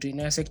or into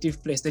an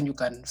effective place, then you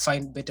can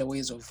find better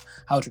ways of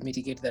how to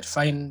mitigate that.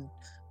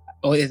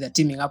 Or either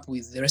teaming up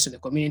with the rest of the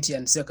community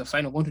and say, okay,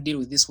 fine, we're going to deal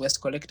with this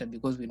waste collector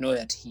because we know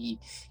that he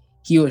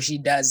or she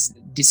does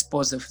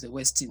dispose of the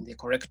waste in the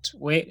correct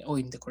way or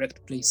in the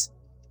correct place.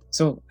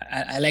 So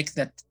I like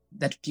that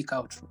pick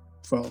out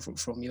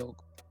from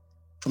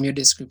your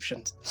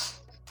descriptions.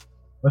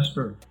 That's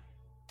true.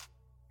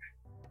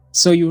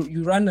 So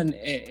you run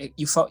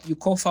you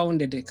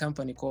co-founded a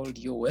company called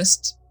Your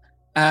Waste.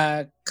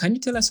 Can you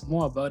tell us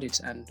more about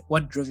it and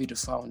what drove you to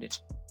found it?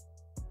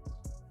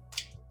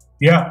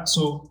 Yeah,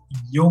 so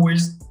Your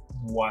Waste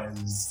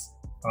was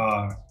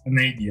an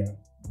idea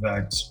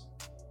that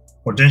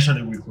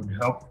potentially we could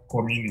help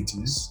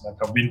communities, like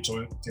I've been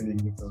telling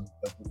you,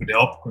 that we could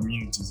help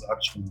communities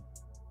actually,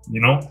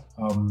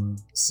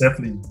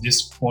 safely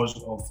dispose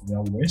of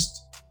their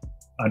waste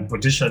and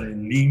potentially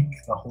link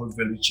the whole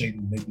value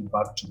chain maybe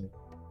back to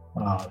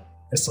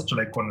a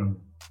circular economy,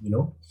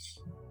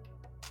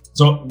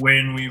 So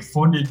when we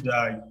founded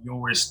Your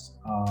Waste,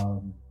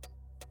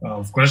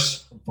 of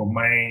course, from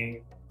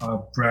my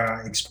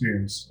prior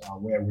experience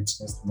where I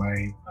witnessed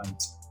my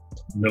aunt,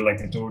 like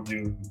I told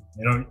you,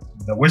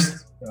 the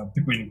waste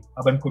people in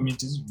urban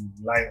communities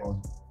rely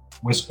on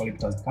waste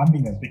collectors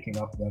coming and picking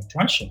up their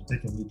trash and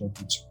taking it off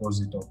and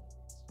dispose it off.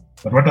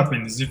 But what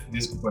happens is if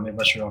these people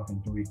never show up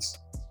in 2 weeks,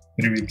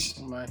 3 weeks,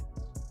 a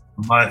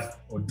month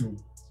or 2,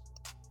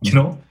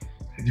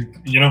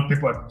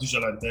 people are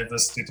usually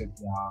devastated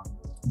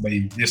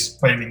by this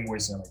piling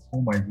waste. They're like,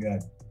 oh my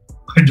God,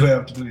 what do I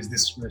have to do with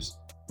this waste?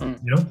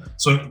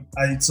 So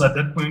it's at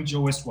that point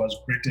Your Waste was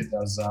created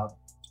as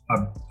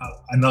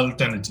an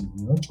alternative,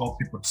 to help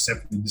people to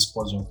safely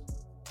dispose of.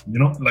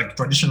 Like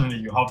traditionally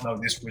you have now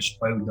this waste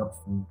piled up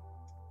for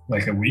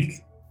like a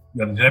week.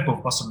 You're the type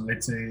of person,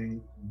 let's say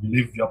you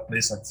leave your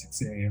place at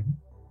 6 a.m.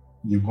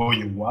 You go,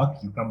 you work,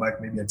 you come back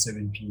maybe at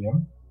 7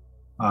 p.m.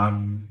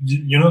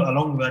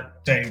 Along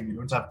that time, you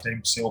don't have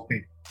time to say,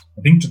 okay,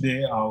 I think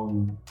today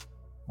I'll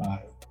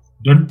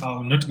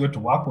not go to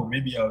work, or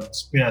maybe I'll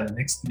spare the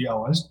next 3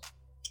 hours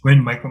to go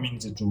in my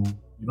community to,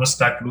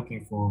 start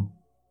looking for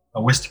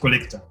a waste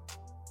collector,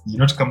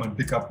 to come and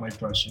pick up my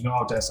trash.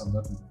 How tiresome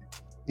that would be.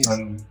 Yes.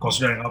 And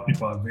considering how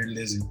people are very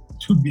lazy,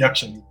 it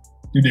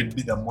wouldn't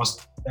be the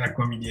most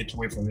convenient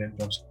way for them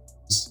to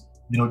access,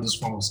 this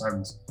form of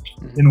service.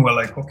 Mm-hmm. Then we're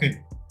like,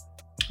 okay,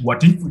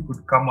 what if we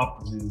could come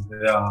up with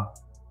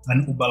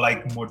an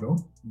Uber-like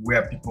model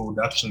where people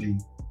would actually,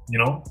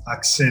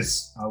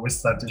 access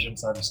waste sanitation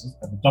services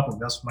at the top of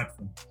their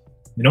smartphone.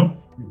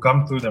 You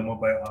come through the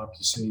mobile app,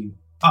 you say,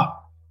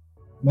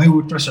 my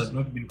wood trash has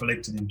not been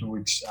collected in 2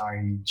 weeks.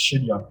 I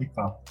shared your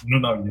pickup.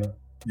 Now you're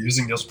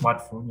using your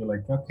smartphone. You're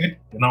like, okay,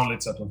 now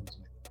let's start off.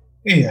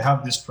 Hey, I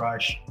have this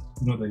trash.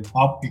 The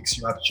app picks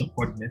your actual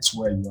coordinates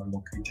where you are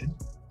located.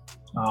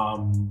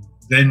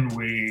 Then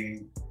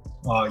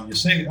you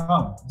say,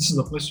 this is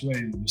the place where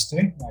you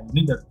stay. You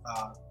need a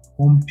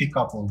home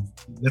pickup of,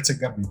 let's say,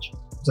 garbage,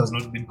 which has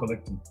not been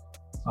collected.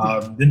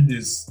 Then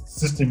this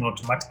system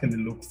automatically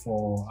look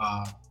for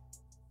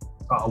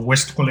a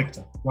waste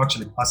collector who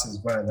actually passes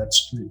via that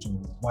street or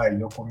via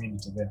your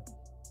community there,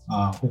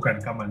 who can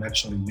come and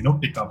actually,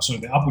 pick up. So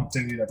the app would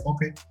tell you that,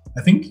 okay,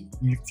 I think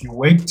if you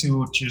wait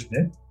till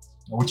Tuesday,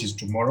 which is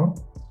tomorrow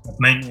at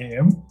 9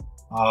 a.m.,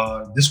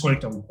 this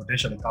collector will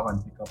potentially come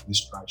and pick up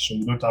this trash. So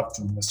you don't have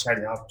to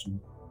necessarily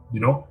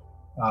go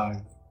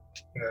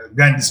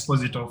and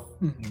dispose it off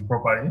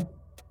improperly,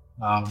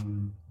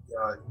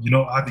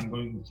 having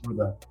going through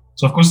that.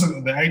 So of course,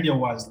 the idea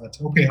was that,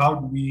 okay, how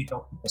do we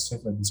help people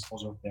safely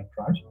dispose of their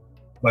trash?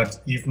 But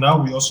if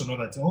now we also know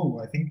that,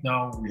 I think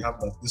now we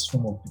have this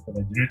form of people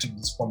that generating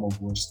this form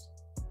of waste,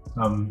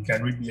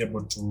 can we be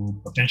able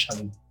to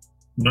potentially,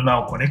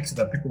 now connect to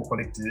the people who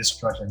collect this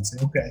trash and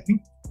say, okay, I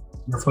think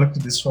you've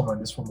collected this form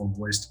and this form of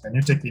waste. Can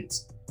you take it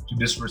to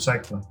this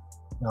recycler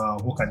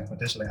who can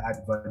potentially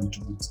add value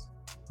to it?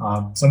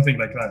 Something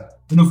like that.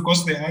 And of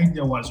course, the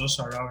idea was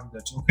also around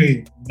that,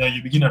 okay, now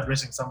you begin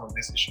addressing some of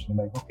these issues. You're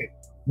like, okay,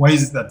 why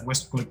is it that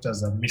waste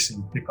collectors are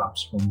missing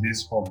pickups from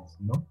these homes?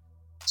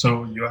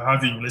 So you're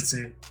having, let's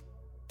say,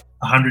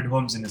 100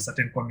 homes in a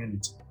certain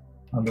community,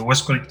 and the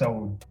waste collector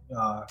would,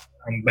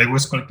 and by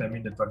waste collector I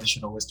mean the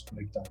traditional waste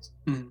collectors.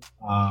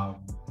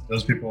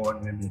 Those people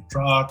want maybe a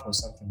truck or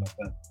something like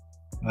that.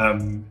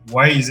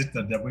 Why is it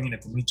that they're going in a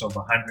community of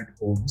 100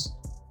 homes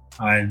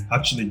and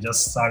actually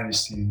just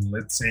servicing,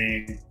 let's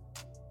say,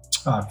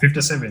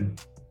 57?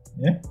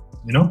 Yeah,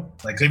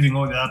 like leaving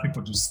all the other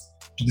people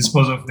to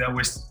dispose of their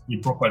waste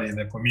improperly in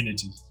the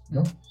communities.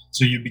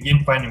 So you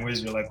begin finding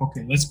ways. You're like,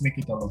 okay, let's make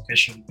it a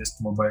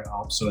location-based mobile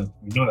app so that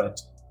we know that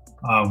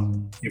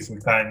if we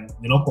can,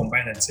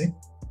 combine and say,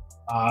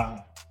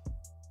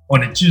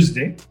 on a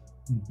Tuesday,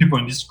 people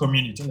in this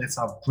community, let's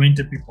have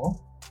 20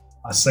 people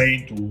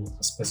assigned to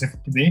a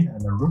specific day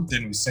and a route.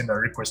 Then we send a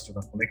request to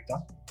the collector.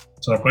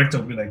 So the collector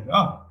will be like,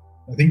 I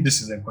think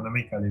this is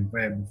economically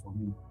viable for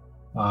me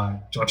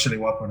to actually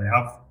work on. I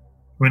have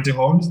 20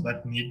 homes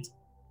that need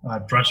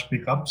trash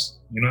pickups.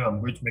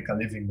 I'm going to make a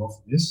living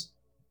off this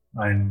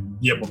and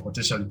be able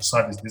potentially to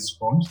service these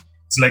homes.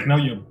 It's like now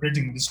you're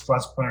creating this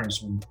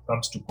transparency when it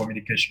comes to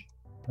communication.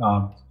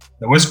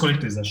 The waste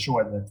collectors are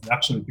sure that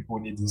actually people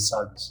need this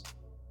service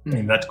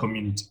in that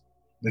community.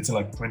 Let's say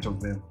like 20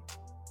 of them.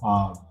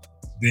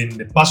 Then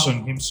the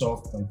person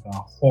himself, like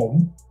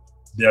home,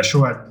 they are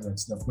sure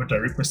that they've got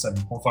a request and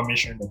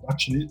confirmation that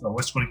actually the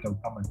waste collector will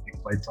come and pick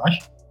my trash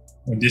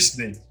on this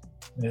day.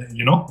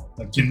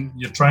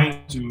 You're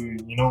trying to,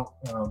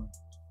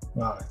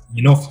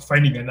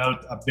 finding a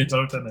better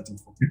alternative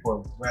for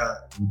people where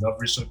we have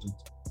resorted to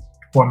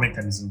poor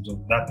mechanisms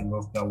of dating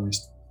of that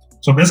waste.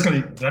 So basically,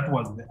 that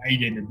was the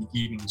idea in the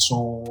beginning.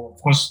 So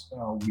of course,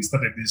 we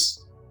started this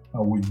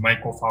with my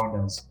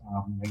co-founders,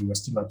 and we were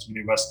still at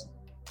university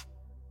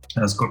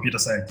as computer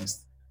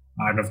scientists.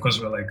 And of course,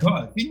 we're like,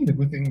 I think the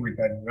good thing we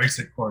can write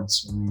the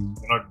codes. So we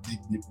not dig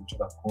deep into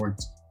the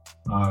codes.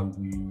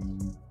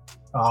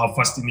 Our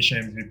first initial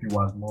MVP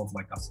was more of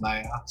like a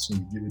flyer. So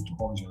we give it to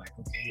homes. You're like,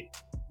 okay,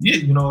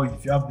 if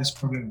you have this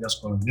problem,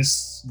 just call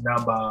this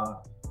number.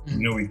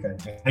 We can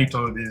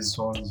title these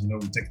ones. We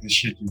take this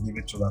shit, we give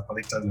it to the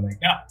collectors. We're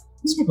like,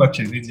 these people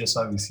actually need your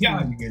service. You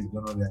guys don't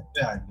know that.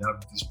 They have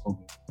this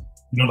problem.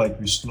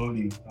 We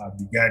slowly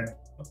began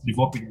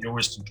developing your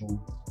waste into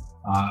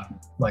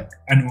like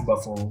an Uber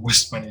for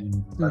waste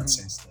management in that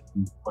sense. That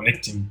we're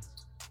connecting.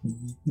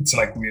 It's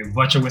like we're a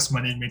virtual waste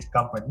management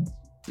company,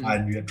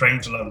 and we are trying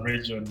to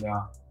leverage on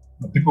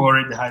people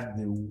already had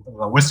the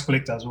waste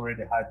collectors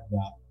already had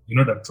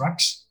the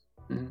trucks.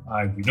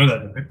 We know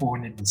that the people who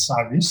need the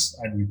service,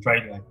 and we try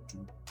to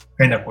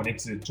kind of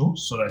connect the two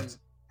so that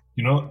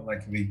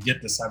they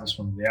get the service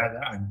from the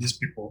other, and these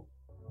people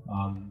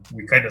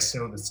we kind of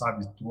sell the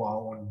service to our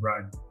own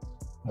brand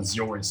as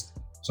Your Waste.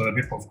 So the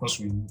people, of course,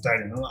 we tell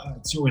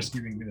it's Your Waste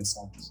giving me the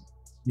service.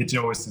 Yet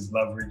Your Waste is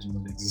leveraging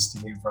on the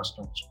existing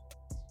infrastructure.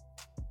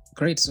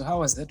 Great. So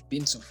how has that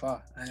been so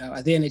far?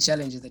 Are there any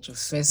challenges that you've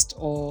faced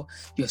or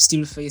you're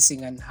still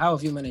facing, and how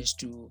have you managed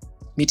to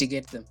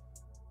mitigate them?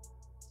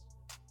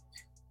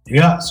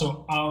 Yeah,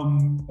 so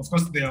of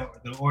course there'll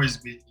always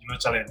be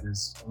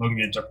challenges along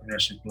the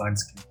entrepreneurship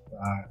landscape,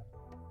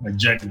 a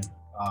journey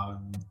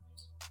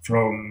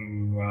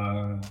from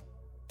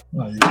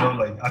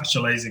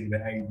actualizing the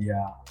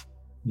idea,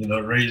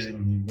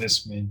 raising the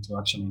investment to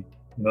actually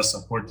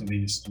support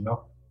this,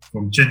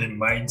 from changing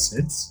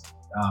mindsets.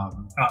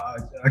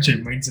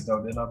 Actually, mindset I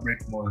would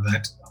elaborate more on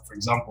that. For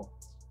example,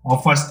 our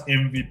first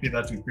MVP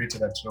that we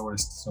created at Your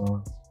Waste.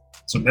 So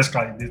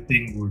basically, this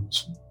thing would.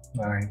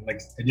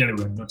 Ideally,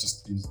 we had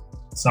noticed is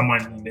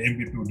someone in the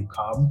MVP would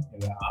come in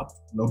the app,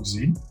 logs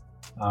in.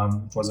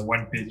 It was a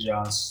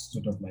one-pager,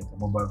 sort of like a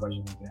mobile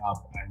version of the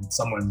app, and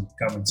someone would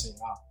come and say,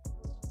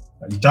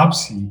 he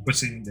taps, he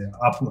puts in the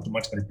app,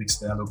 automatically picks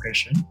their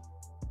location.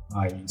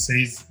 He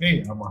says,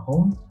 hey, I'm at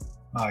home.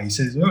 He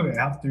says, I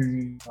have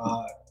 3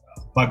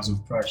 bags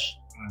of trash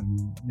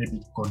and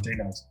maybe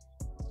containers.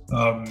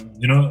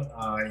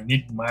 I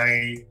need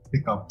my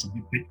pickup to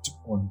be picked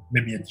on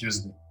maybe a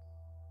Tuesday.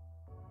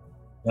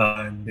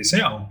 And they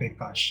say, I'll pay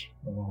cash,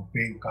 or I'll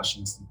pay cash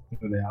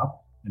through the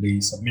app, and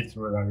they submit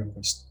through a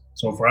request.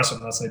 So for us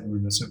on that side, we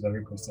receive the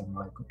request and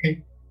we're like,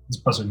 okay, this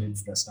person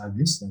needs the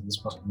service and this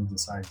person needs the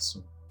service.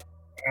 So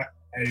I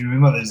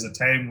remember there's a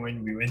time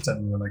when we went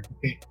and we were like,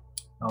 okay,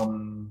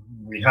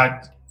 we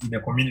had in a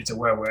community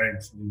where we're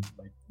actually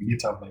we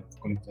didn't have a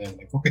collector.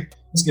 Like, okay,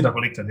 let's get a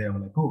collector there. We're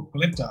like,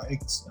 collector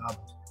X.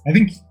 I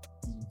think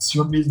it's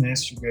your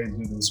business. You guys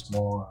do this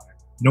more.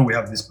 We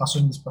have this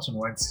person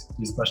wants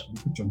this trash to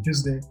be put on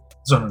Tuesday,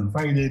 this one on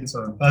Friday, this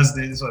one on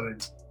Thursday, this one.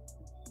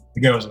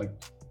 The guy was like,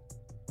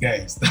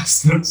 guys,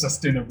 that's not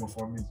sustainable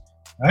for me.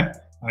 Right?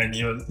 And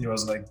he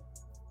was like,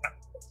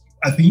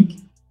 I think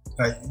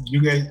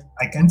you guys,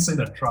 I can't send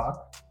a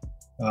truck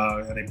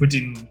and I put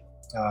in,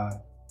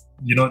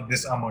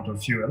 this amount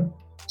of fuel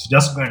to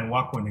just go and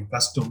work on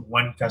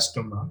one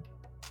customer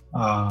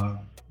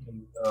on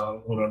a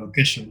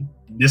location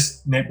in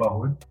this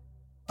neighborhood.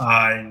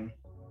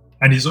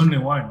 And he's only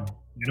one,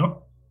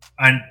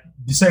 and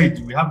besides,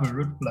 we have a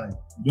route plan.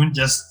 We don't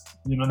just,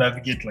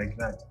 navigate like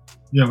that.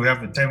 We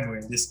have a time we're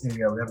in this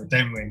area, we have a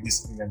time we're in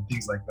this area, and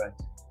things like that.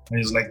 And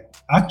it's like,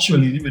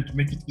 actually, even to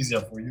make it easier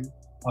for you,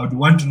 I would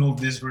want to know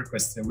this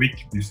request a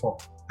week before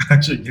I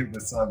actually give the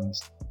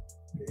service.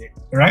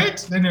 Right?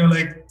 Then you're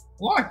like,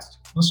 what?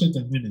 Just wait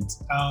a minute.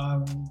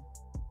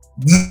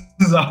 This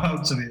is how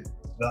actually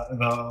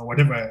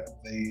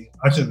the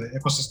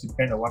ecosystem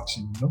kind of works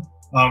in,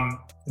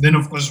 Then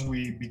of course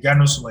we began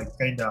also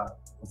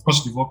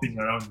developing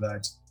around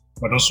that,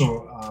 but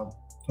also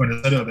on the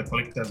side of the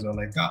collectors, they're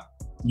like,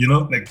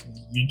 you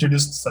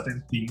introduced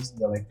certain things.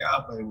 They're like,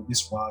 but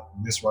this work,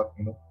 this.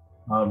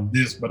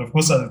 But of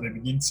course, as they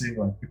begin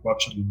seeing people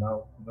actually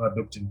now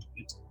adopting to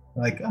it,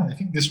 like, I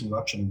think this will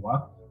actually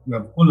work. We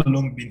have all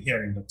along been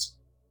hearing that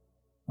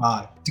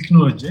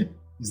technology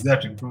is there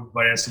to improve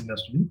various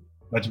industries,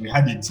 but we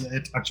hadn't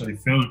yet actually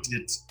felt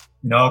it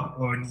in our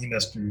own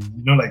industry.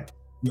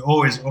 We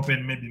always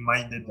open, maybe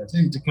minded that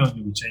hey,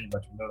 technology will change,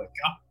 but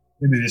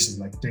maybe this is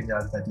like 10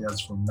 years, 30 years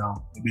from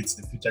now. Maybe it's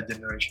the future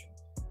generation.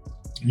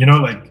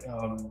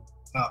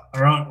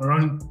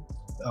 Around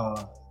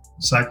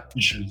such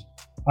issues.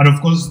 And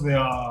of course, there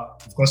are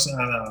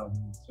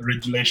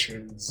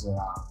regulations.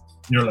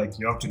 You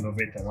have to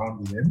innovate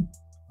around them.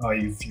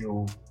 If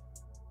you're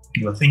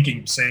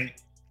thinking, say,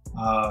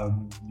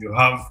 you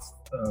have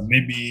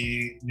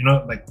maybe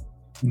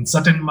in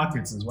certain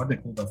markets is what they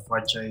call the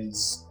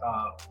franchise.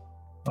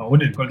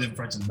 What do they call them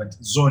franchise? But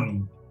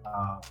zoning.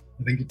 I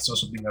think it's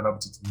also being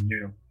adopted in New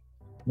York,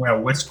 where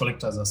waste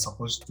collectors are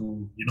supposed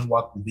to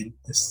work within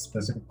a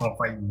specific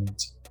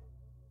confinement.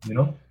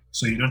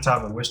 So you don't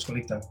have a waste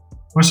collector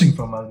crossing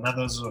from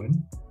another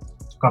zone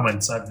to come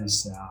and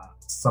service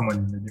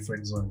someone in a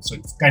different zone. So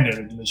it's kind of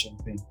a regulation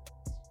thing.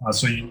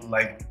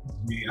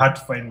 We had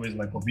to find ways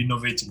of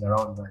innovating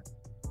around that.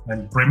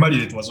 And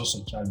primarily it was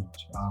also a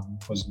challenge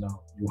because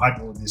now you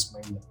had all this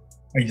money.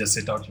 And you just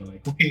set out, you're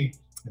like, okay,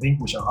 I think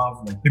we shall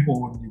have people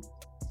who need,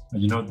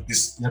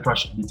 this network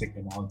should be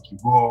taken out.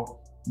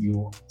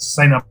 You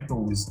sign up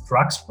people with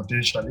trucks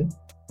potentially.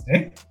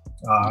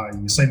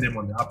 You sign them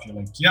on the app, you're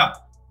like, yeah,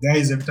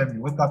 guys, every time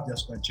you wake up,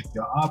 just go and check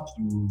your app,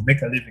 you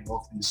make a living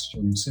off this. So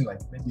you see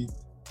maybe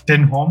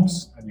 10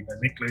 homes and you can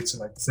make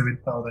 7,000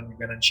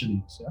 Ugandan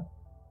shillings. Yeah?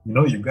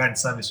 You go and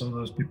service all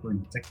those people,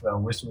 you take the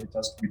waste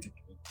waiters to be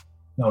taken.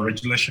 Now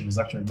regulation is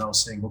actually now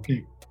saying,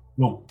 okay,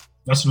 no,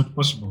 that's not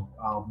possible.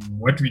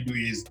 What we do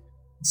is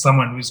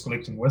someone who is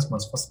collecting waste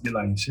must first be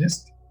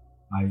licensed.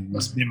 He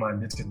must be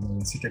mandated by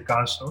the city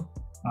council.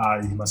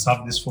 He must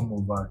have this form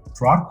of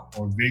truck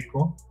or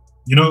vehicle.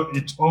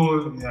 It's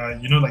all,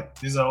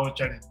 these are all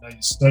challenges. Now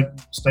you start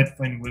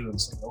finding ways of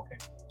saying, okay,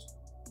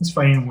 let's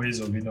find ways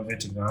of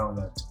innovating around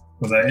that.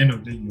 Because at the end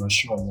of the day, you are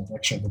sure that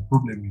actually the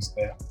problem is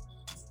there.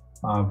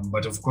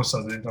 But of course,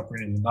 as an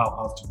entrepreneur, you now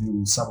have to deal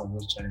with some of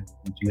those challenges,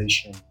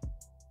 regulation.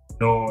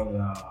 You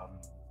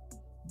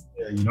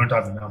don't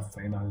have enough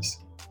finance.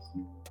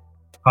 You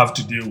have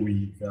to deal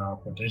with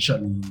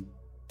potentially,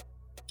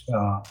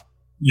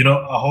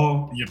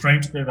 you're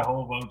trying to create a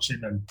whole value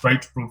chain and try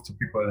to prove to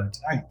people that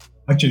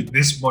actually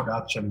this model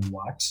actually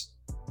works.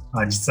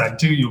 And it's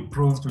until you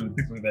prove to the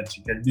people that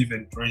you can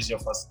even raise your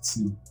first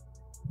seed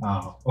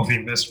of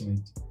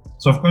investment.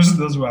 So of course,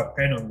 those were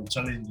kind of the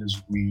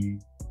challenges we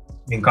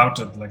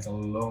encountered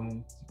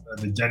along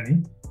the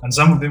journey, and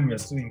some of them we are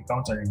still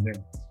encountering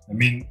them. I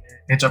mean,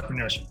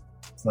 entrepreneurship.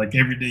 It's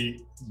every day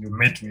you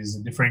met with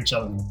a different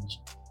challenge,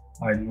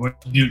 and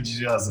what builds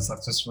you as a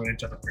successful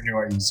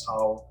entrepreneur is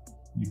how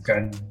you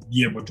can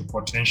be able to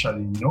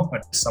potentially,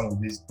 address some of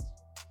these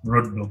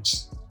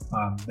roadblocks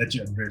that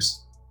you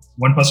address.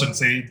 One person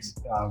said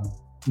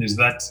there's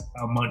that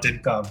mountain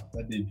curve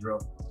that they draw,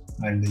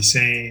 and they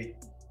say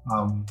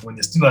when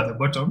you're still at the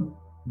bottom,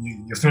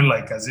 you feel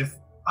as if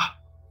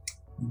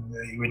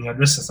when you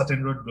address a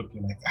certain roadblock,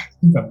 you're like, I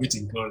think I'm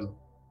getting closer.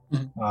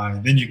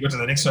 Mm-hmm. Then you go to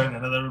the next one,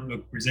 another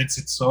roadblock presents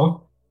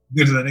itself.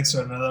 Go to the next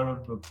one, another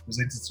roadblock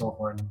presents itself.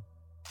 And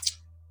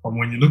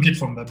when you look at it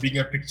from the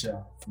bigger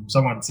picture, from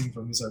someone seeing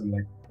from this, I'll be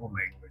like, oh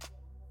my God,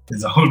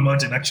 there's a whole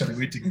mountain actually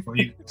waiting for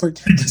you.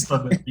 Just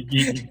at the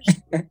beginning.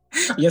 You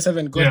just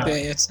haven't got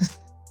there yet.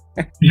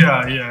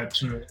 Yeah,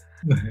 true.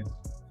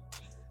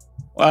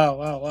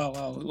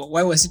 Wow.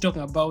 Why was he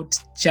talking about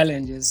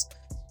challenges?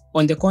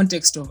 On the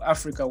context of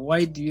Africa,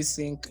 why do you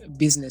think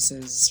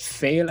businesses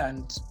fail,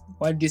 and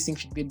what do you think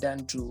should be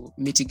done to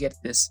mitigate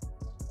this?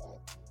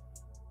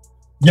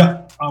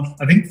 Yeah,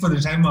 I think for the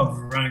time I've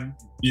run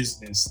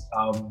business,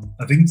 I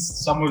think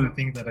some of the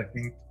things that I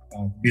think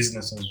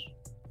businesses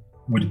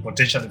would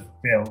potentially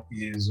fail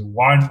is,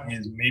 one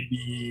is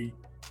maybe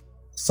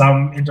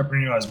some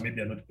entrepreneurs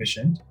maybe are not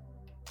patient.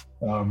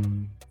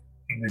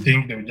 They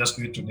think they will just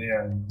do it today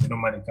and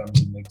money comes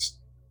in next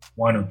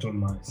 1 or 2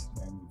 months,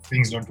 and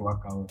things don't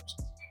work out.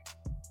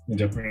 The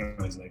entrepreneur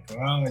is like,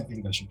 well, I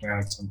think I should try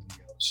out something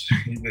else.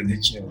 Then they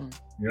chill,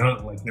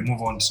 they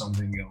move on to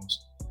something else.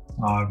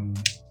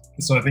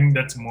 So I think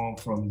that's more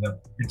from the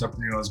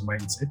entrepreneur's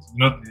mindset.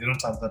 They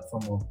don't have that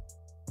form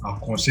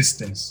of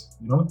consistency.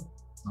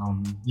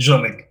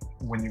 Usually,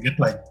 when you get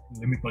let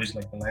me call it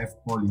a life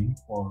calling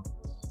or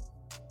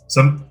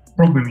some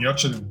problem you're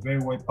actually very,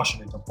 very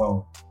passionate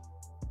about,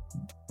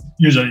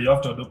 usually you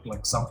have to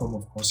adopt some form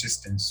of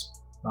consistency.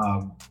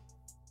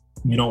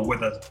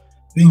 Whether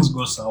things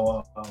go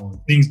sour or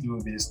things do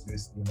this,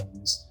 and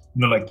this.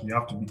 You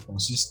have to be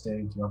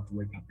consistent, you have to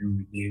wake up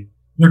every day.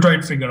 Try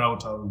to figure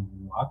out how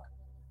you work.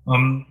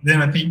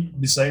 Then I think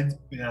besides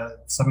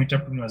some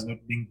entrepreneurs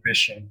not being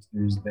patient,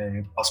 there's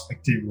the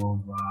perspective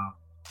of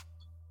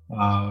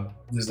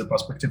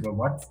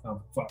what?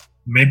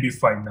 Maybe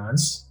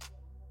finance.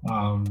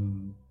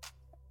 And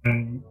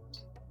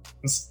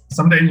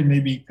sometimes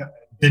maybe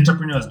the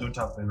entrepreneurs don't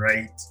have the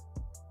right.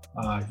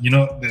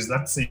 There's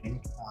that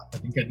saying, I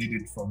think I did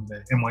it from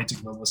the MIT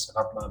Global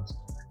Startup Labs,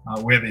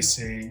 where they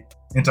say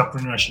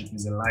entrepreneurship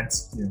is a life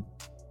skill.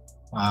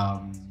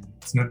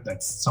 It's not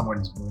that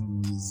someone is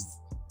born is,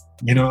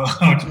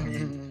 how to be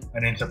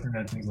an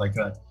entrepreneur, things like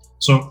that.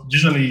 So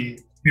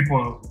usually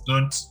people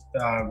don't,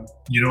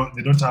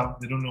 they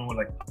don't know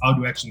like how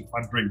do I actually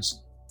fundraise,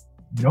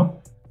 how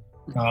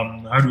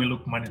do I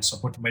look money to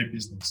support my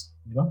business,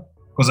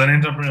 because an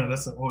entrepreneur,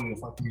 that's the only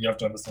first thing you have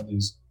to understand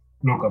is,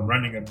 look, I'm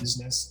running a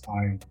business,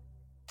 I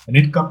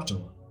need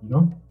capital,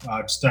 to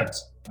start.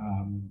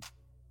 I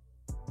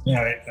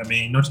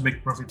mean, not to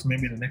make profits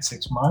maybe the next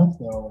 6 months,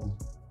 or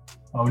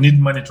I'll need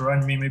money to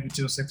run me maybe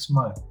till 6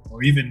 months,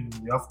 or even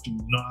you have to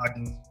add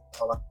in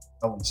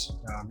allowance,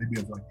 maybe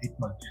of like 8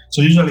 months.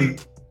 So usually,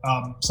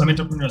 some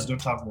entrepreneurs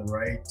don't have they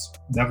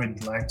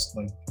haven't learned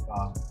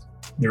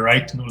the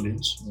right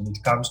knowledge when it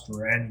comes to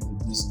running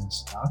the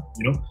business.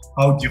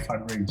 How do you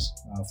fundraise,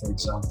 for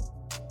example?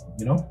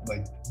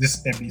 Like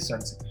this ABC.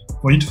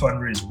 For you to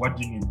fundraise, what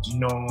do you need? Do you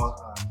know?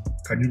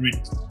 Can you read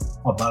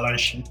a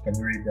balance sheet? Can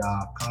you read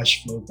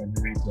cash flow? Can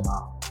you read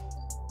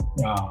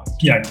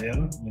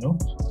P&L?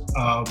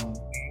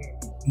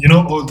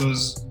 All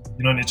those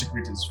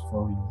nitty-gritties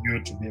for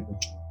you to be able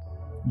to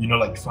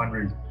like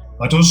fundraise.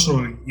 But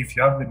also, if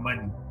you have the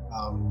money,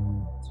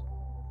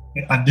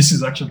 and this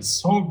is actually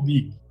so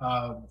big,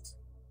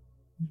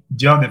 do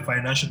you have the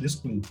financial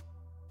discipline?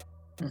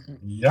 Mm-hmm.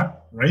 Yeah,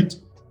 right. Do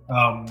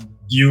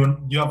you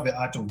have the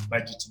art of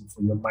budgeting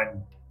for your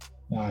money?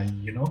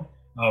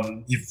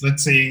 If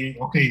let's say,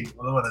 okay,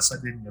 all of a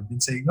sudden you've been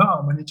saying,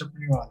 I'm an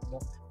entrepreneur, I'm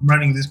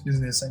running this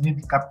business, I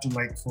need capital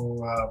like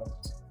for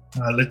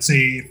let's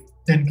say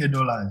 $10,000, to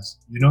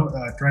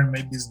run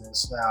my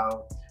business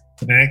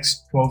for the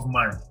next 12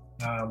 months.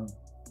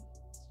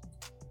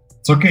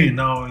 It's okay,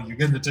 now you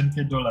get the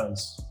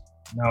 $10,000.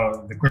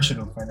 Now the question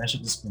of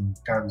financial discipline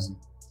comes in.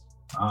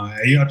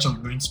 Are you actually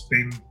going to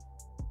spend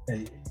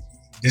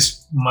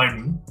this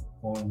money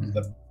on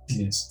the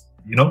business?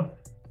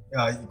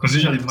 Because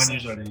usually money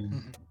so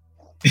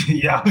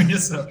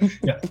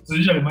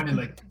usually money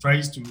like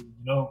tries to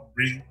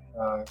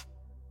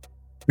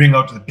bring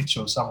out the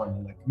picture of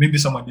someone, like maybe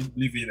someone didn't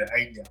believe in the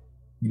idea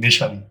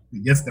initially. He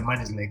gets the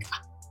money, is like,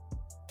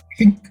 I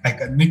think I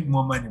can make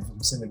more money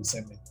from selling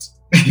cement.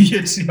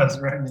 Yet she was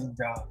running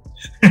down.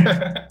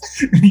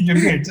 You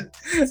get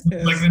Yes.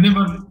 like they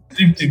never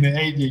believed in the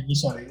idea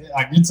initially.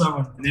 I need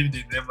someone believed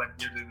in them and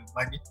gave them the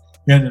money.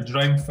 Yeah, they're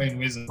trying to find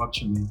ways of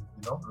actually,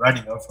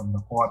 running out from the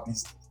core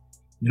business.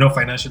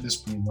 Financial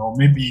discipline, or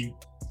maybe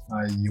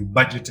you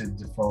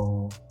budgeted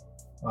for,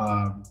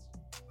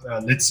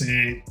 let's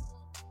say,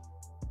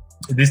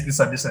 this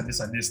and this and this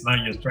and this. Now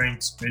you're trying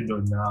to spend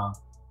on,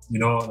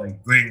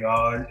 like going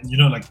out,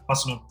 like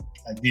personal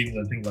games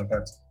and things like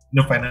that.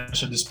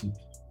 Financial discipline.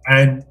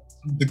 And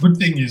the good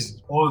thing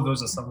is, all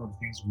those are some of the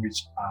things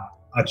which are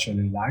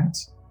actually learned.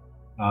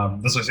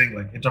 That's what I'm saying.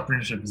 Like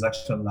entrepreneurship is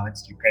actually learned.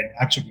 You can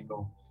actually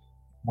know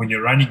when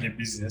you're running a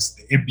business.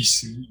 The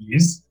ABC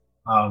is,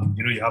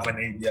 you have an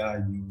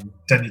idea, you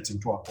turn it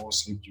into a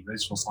concept, you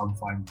raise for some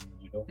funding,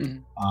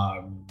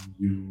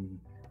 you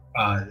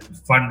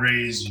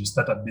fundraise, you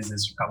start a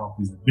business, you come up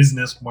with a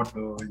business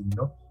model,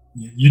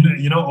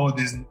 all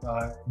these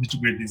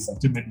nitty-gritties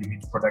until maybe you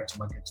hit product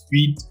market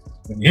fit.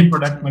 When you hit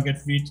product market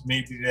fit,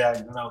 maybe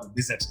there, now the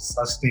business is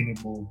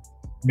sustainable.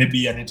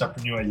 Maybe an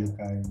entrepreneur, you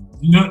can,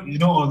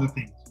 all the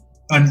things.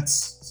 And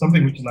it's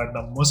something which like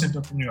that most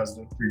entrepreneurs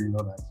don't really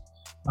know that.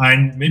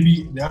 And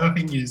maybe the other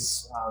thing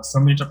is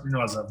some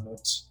entrepreneurs have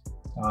not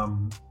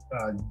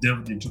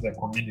delved into the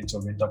community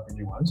of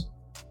entrepreneurs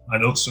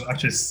and also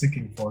actually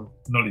seeking for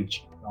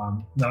knowledge.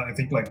 Now, I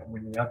think like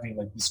when we're having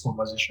like this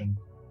conversation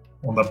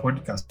on the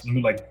podcast,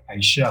 like I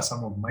share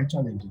some of my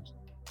challenges.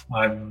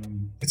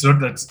 It's not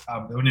that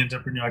I'm the only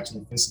entrepreneur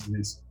actually facing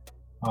this.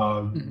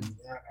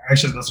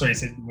 Actually, that's why I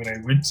said when I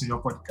went to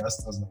your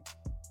podcast, I was like,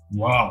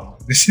 wow,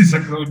 this is a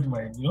gold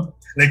mine,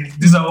 like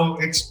these are all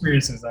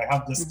experiences I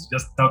have just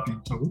tap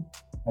into.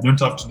 I don't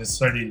have to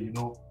necessarily,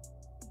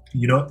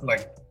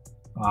 like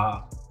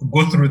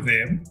go through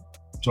them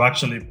to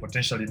actually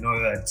potentially know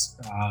that,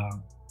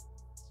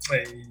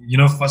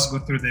 first go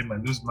through them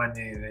and lose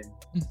money, then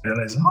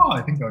realize,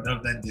 I think I would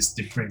have done this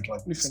different,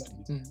 like this.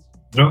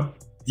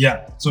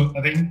 Yeah. So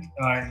I think,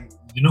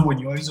 when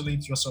you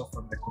isolate yourself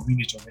from the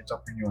community of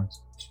entrepreneurs,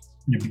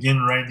 you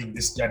begin riding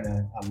this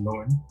journey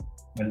alone.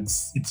 And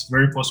it's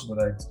very possible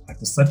that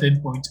at a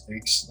certain point, a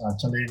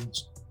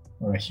challenge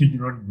or a huge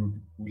roadblock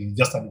will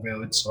just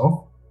unveil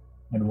itself.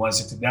 And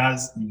once it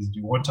does, is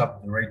you won't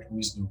have the right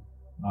wisdom,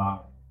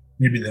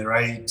 maybe the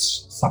right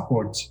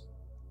support,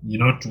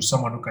 to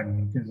someone who can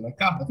encourage, like,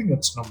 I think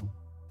that's normal.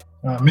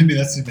 Maybe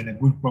that's even a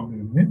good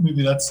problem.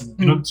 Maybe that's,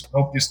 to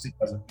help you stick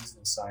as a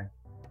business side,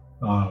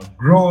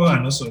 grow,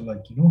 and also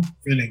like,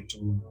 failing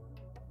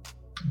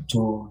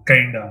to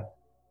kind of,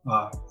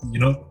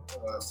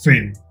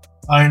 fail.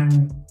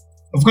 And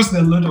of course,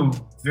 there are a lot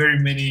of very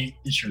many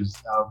issues,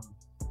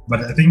 but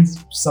I think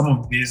some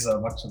of these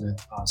have actually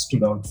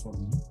stood out for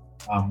me,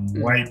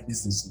 why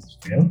businesses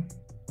fail.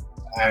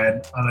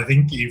 And I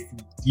think if we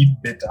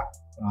did better,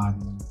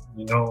 and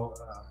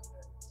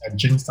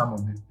change some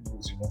of the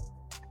things,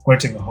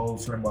 creating a whole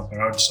framework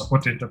around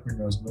support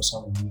entrepreneurs know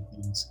some of these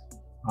things.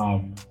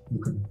 We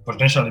could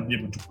potentially be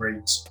able to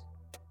create,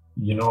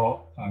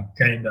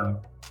 kind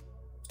of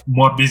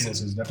more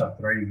businesses that are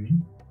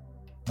thriving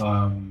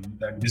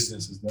than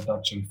businesses that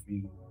actually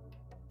fail.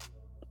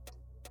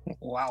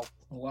 Wow.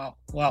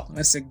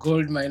 That's a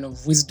gold mine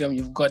of wisdom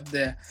you've got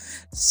there.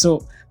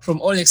 So,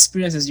 from all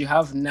experiences you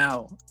have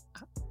now,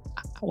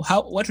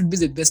 what would be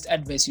the best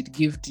advice you'd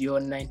give to your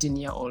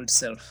 19-year-old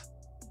self?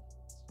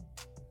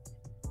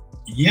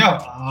 Yeah,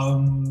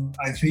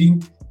 I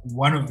think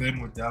one of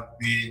them would have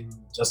been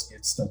just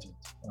get started.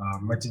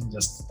 Martin,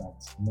 just start.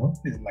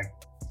 Like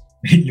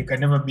you can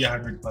never be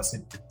 100%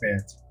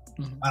 prepared.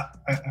 Mm-hmm.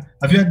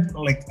 Have you had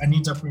like an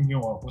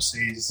entrepreneur who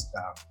says,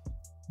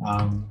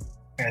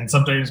 and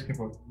sometimes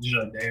people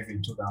usually dive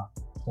into the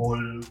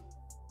whole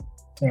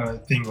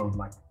thing of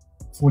like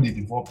fully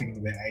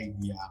developing the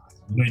idea,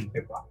 in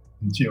paper,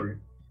 in theory.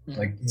 Mm-hmm.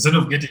 Like instead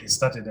of getting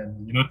started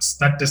and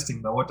start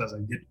testing the waters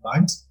and get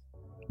burnt.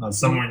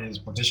 Someone is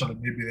potentially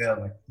maybe they're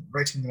like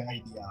writing the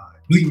idea,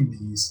 doing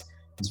this,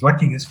 is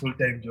working his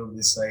full-time job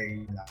this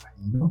side,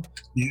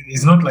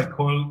 it's not like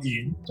all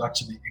in to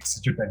actually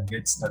execute and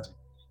get started.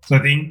 So I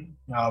think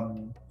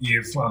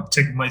if I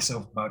take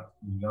myself back,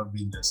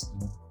 being just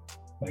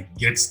like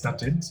get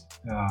started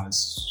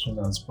as soon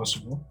as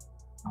possible,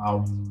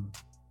 and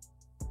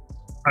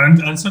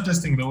start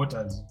testing the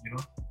waters.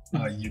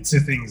 You'd see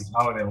things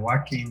how they're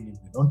working.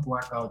 If they don't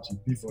work out, you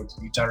pivot,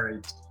 you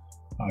iterate.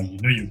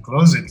 You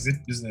close exit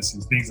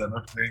businesses, things are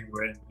not going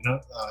well,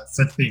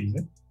 such things.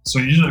 So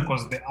usually,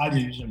 because the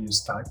earlier usually you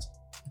start,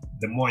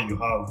 the more you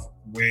have,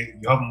 where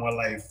you have more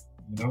life.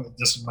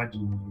 Just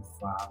imagine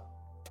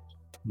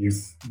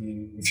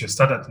if you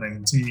start at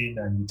 19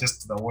 and you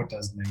test the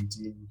waters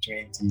 19,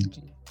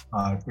 20,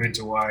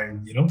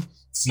 21,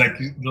 it's like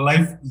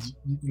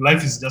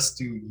life is just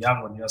still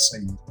young on your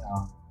side.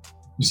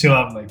 You still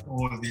have like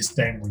all this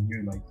time when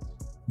you like,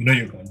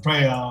 you can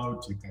try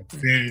out, you can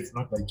fail. It's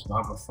not like you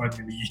have a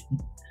family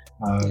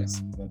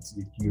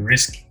that you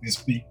risk this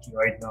peak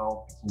right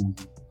now.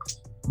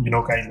 You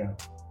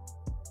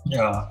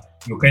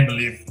kind of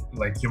live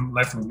like your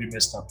life will be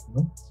messed up.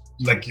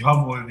 Like you have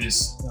all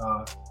this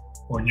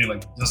on you,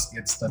 like just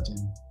get started.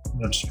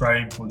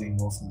 Try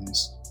pulling off of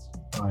this.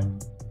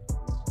 And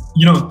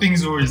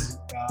things always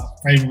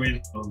find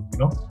ways of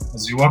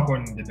as you work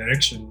on the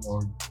direction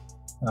or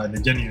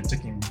the journey you're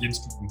taking begins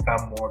to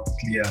become more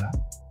clear.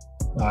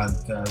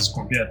 As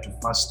compared to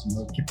first,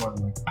 keep on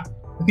like,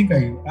 I think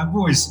I've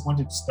always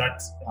wanted to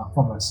start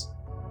commerce.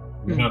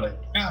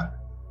 Let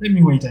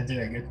me wait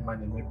until I get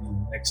money, maybe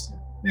next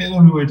year.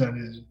 Let me wait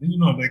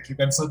until, like you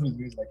can start with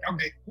this, like,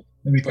 okay,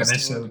 maybe can I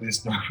sell this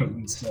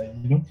this,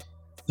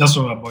 just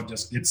all about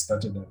just get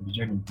started and the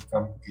journey will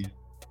become clear.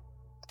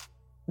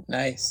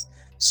 Nice.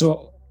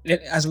 So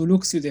as we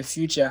look through the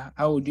future,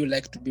 how would you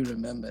like to be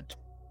remembered?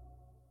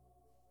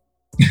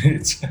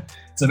 It's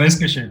a nice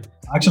question.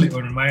 Actually,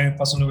 on my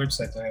personal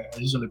website, I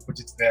usually put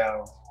it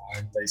there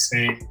and I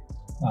say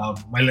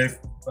my life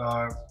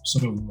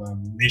sort of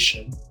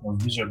mission or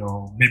vision,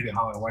 or maybe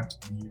how I want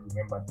to be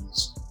remembered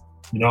is,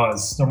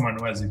 as someone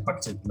who has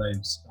impacted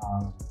lives,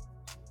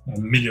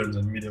 millions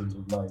and millions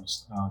of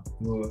lives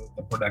through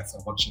the products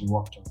I've actually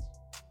worked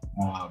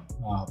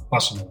on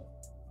personally.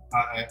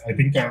 I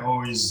think I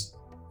always,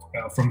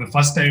 from the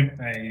first time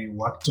I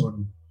worked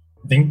on,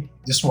 I think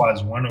this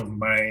was one of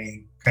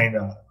my kind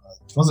of,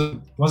 it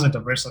wasn't a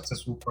very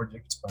successful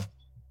project, but it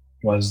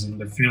was in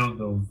the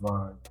field of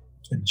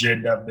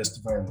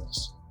gender-based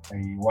violence.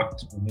 I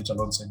worked on it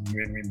alongside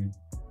UN Women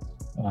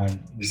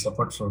and the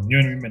support from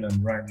UN Women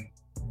and RAN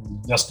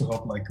just to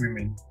help like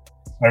women.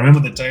 I remember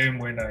the time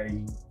when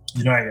I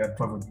had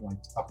traveled like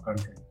up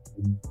country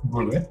in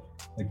Galway,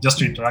 like just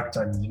to interact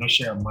and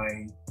share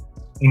my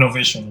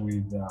innovation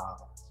with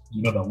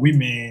the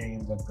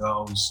women, the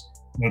girls,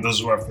 those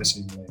who are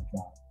facing like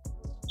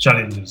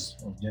challenges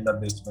of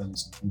gender-based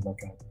violence and things like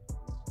that.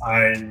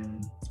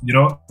 And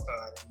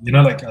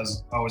like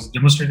as I was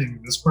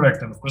demonstrating this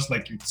product, and of course,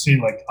 like you'd see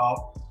like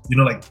how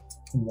like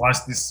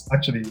once this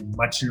actually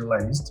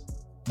materialized,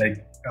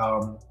 like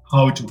how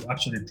it would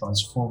actually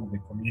transform the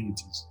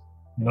communities.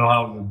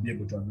 How they'll be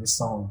able to address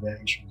some of their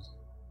issues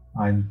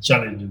and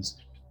challenges.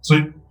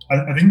 So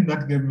I think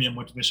that gave me a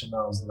motivation.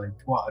 I was like,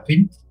 wow, I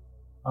think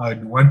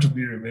I'd want to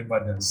be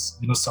remembered as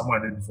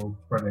someone that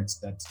developed products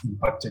that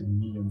impacted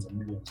millions and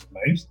millions of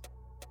lives,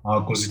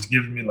 because it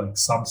gives me like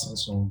some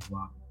sense of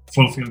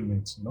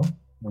fulfillment.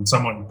 When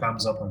someone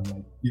comes up and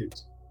like,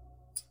 yes,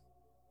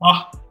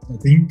 I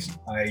think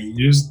I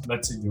used,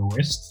 let's say, your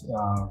waste.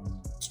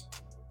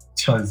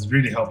 It has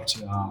really helped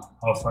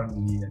our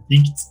family. I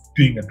think it's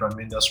doing a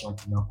tremendous work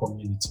in our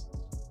community.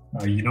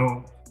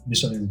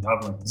 Initially we'd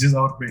have like disease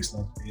outbreaks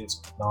like this,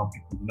 but now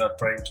people are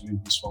trying to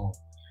live this forward.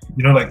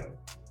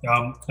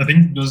 I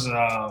think those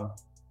are,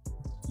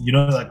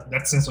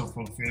 that sense of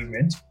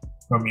fulfillment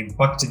from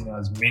impacting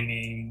as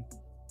many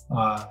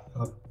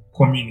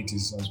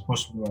communities as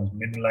possible, as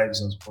many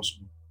lives as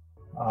possible.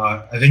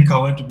 I think I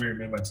want to be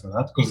remembered for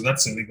that, because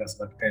that's a legacy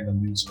that kind of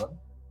lives on.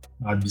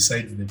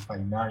 besides the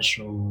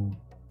financial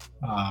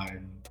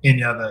and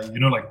any other,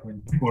 like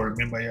when people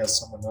remember you as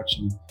someone who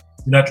actually,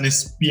 at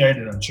least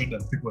spearheaded and showed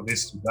that people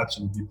this would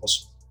actually be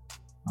possible.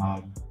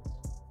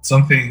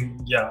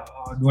 Something, I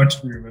want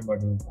to be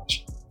remembered very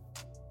much.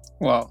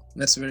 Wow,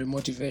 that's very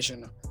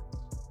motivational.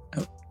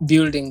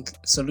 Building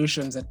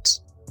solutions that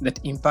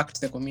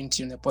impact the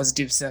community in a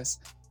positive sense.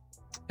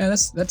 Yeah,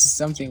 that's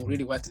something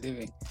really worth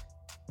living.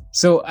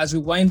 So as we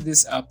wind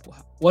this up,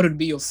 what would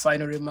be your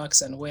final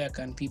remarks and where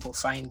can people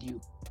find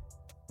you?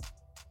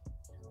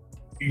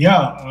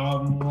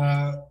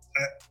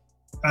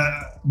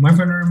 My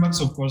final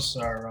remarks, of course,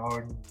 are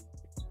around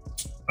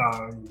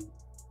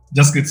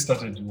just get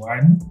started.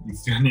 One,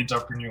 if you're an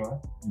entrepreneur,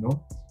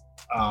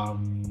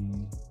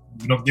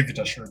 give it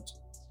a shot.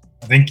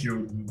 I think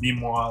you'll be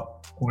more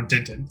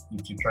contented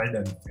if you tried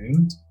and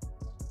failed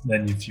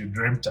than if you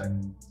dreamt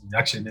and you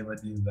actually never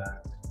did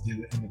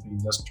anything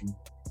just to,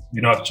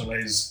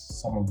 actualize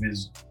some of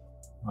these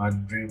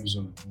dreams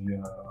of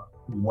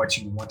what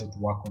you wanted to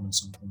work on or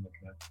something like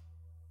that.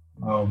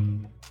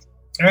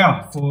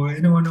 For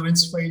anyone who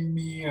wants to find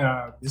me,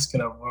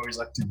 basically I'm always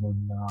active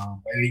on my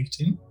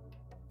LinkedIn,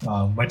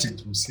 Martin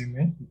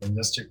Tumusiime. You can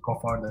just check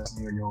co-founder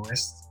CEO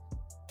West.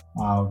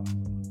 I'm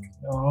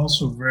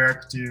also very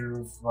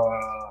active.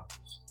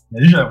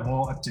 Usually I'm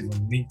more active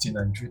on LinkedIn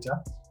and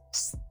Twitter.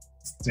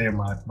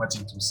 Same at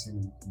Martin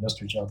Tumusiime. You can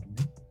just reach out to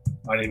me.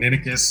 And in any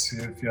case,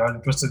 if you are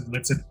interested,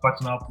 let's say, to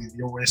partner up with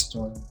your West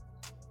on,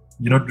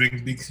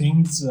 doing big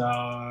things,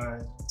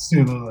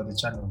 still those are the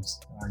channels.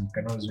 You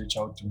can always reach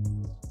out to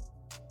me.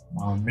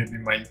 Maybe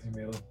my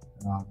email.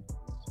 I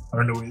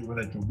don't know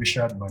whether it will be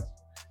shared, but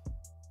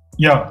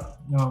I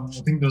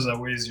think those are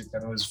ways you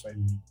can always find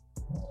me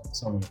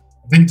somewhere.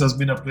 I think it has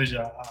been a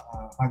pleasure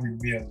having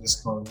me on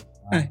this call.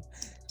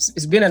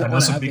 It's been an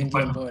honor having you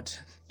on board.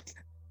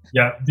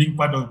 Being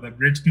part of the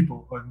great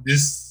people on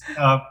this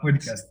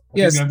podcast.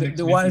 Yes,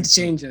 the world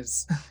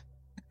changes.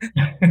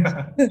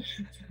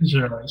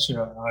 Sure.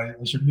 I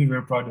should be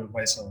very proud of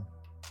myself.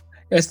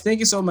 Yes, thank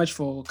you so much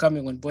for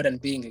coming on board and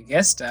being a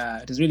guest.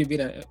 It has really been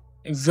a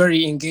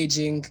very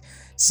engaging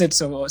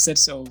sets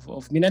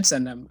of minutes,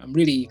 and I'm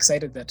really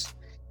excited that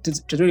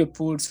to really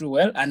pull through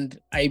well. And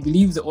I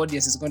believe the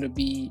audience is going to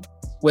be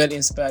well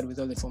inspired with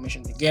all the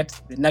information they get,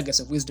 the nuggets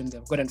of wisdom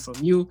they've gotten from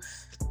you.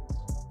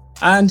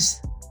 And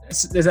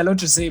there's a lot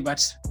to say,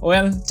 but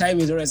time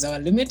is always our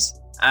limit.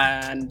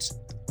 And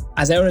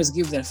as I always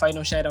give the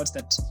final shout outs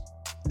that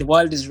the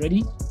world is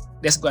ready,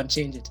 let's go and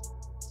change it.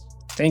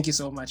 Thank you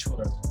so much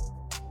for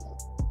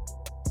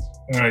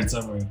All right,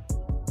 Samuel.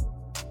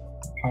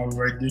 Have a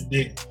very good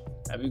day.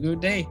 Have a good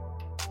day.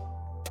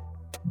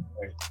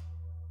 Right.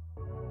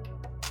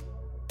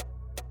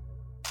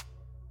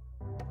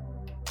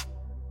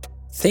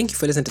 Thank you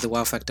for listening to the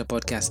Wow Factor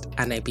podcast,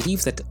 and I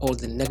believe that all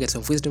the nuggets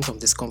of wisdom from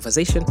this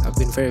conversation have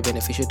been very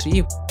beneficial to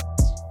you.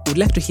 We'd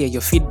like to hear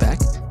your feedback.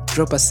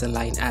 Drop us a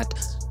line at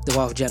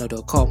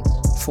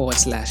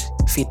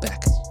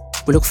thewowjournal.com/feedback.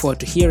 We look forward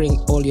to hearing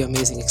all your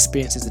amazing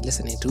experiences in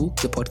listening to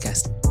the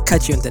podcast.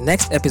 Catch you in the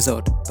next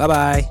episode.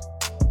 Bye-bye.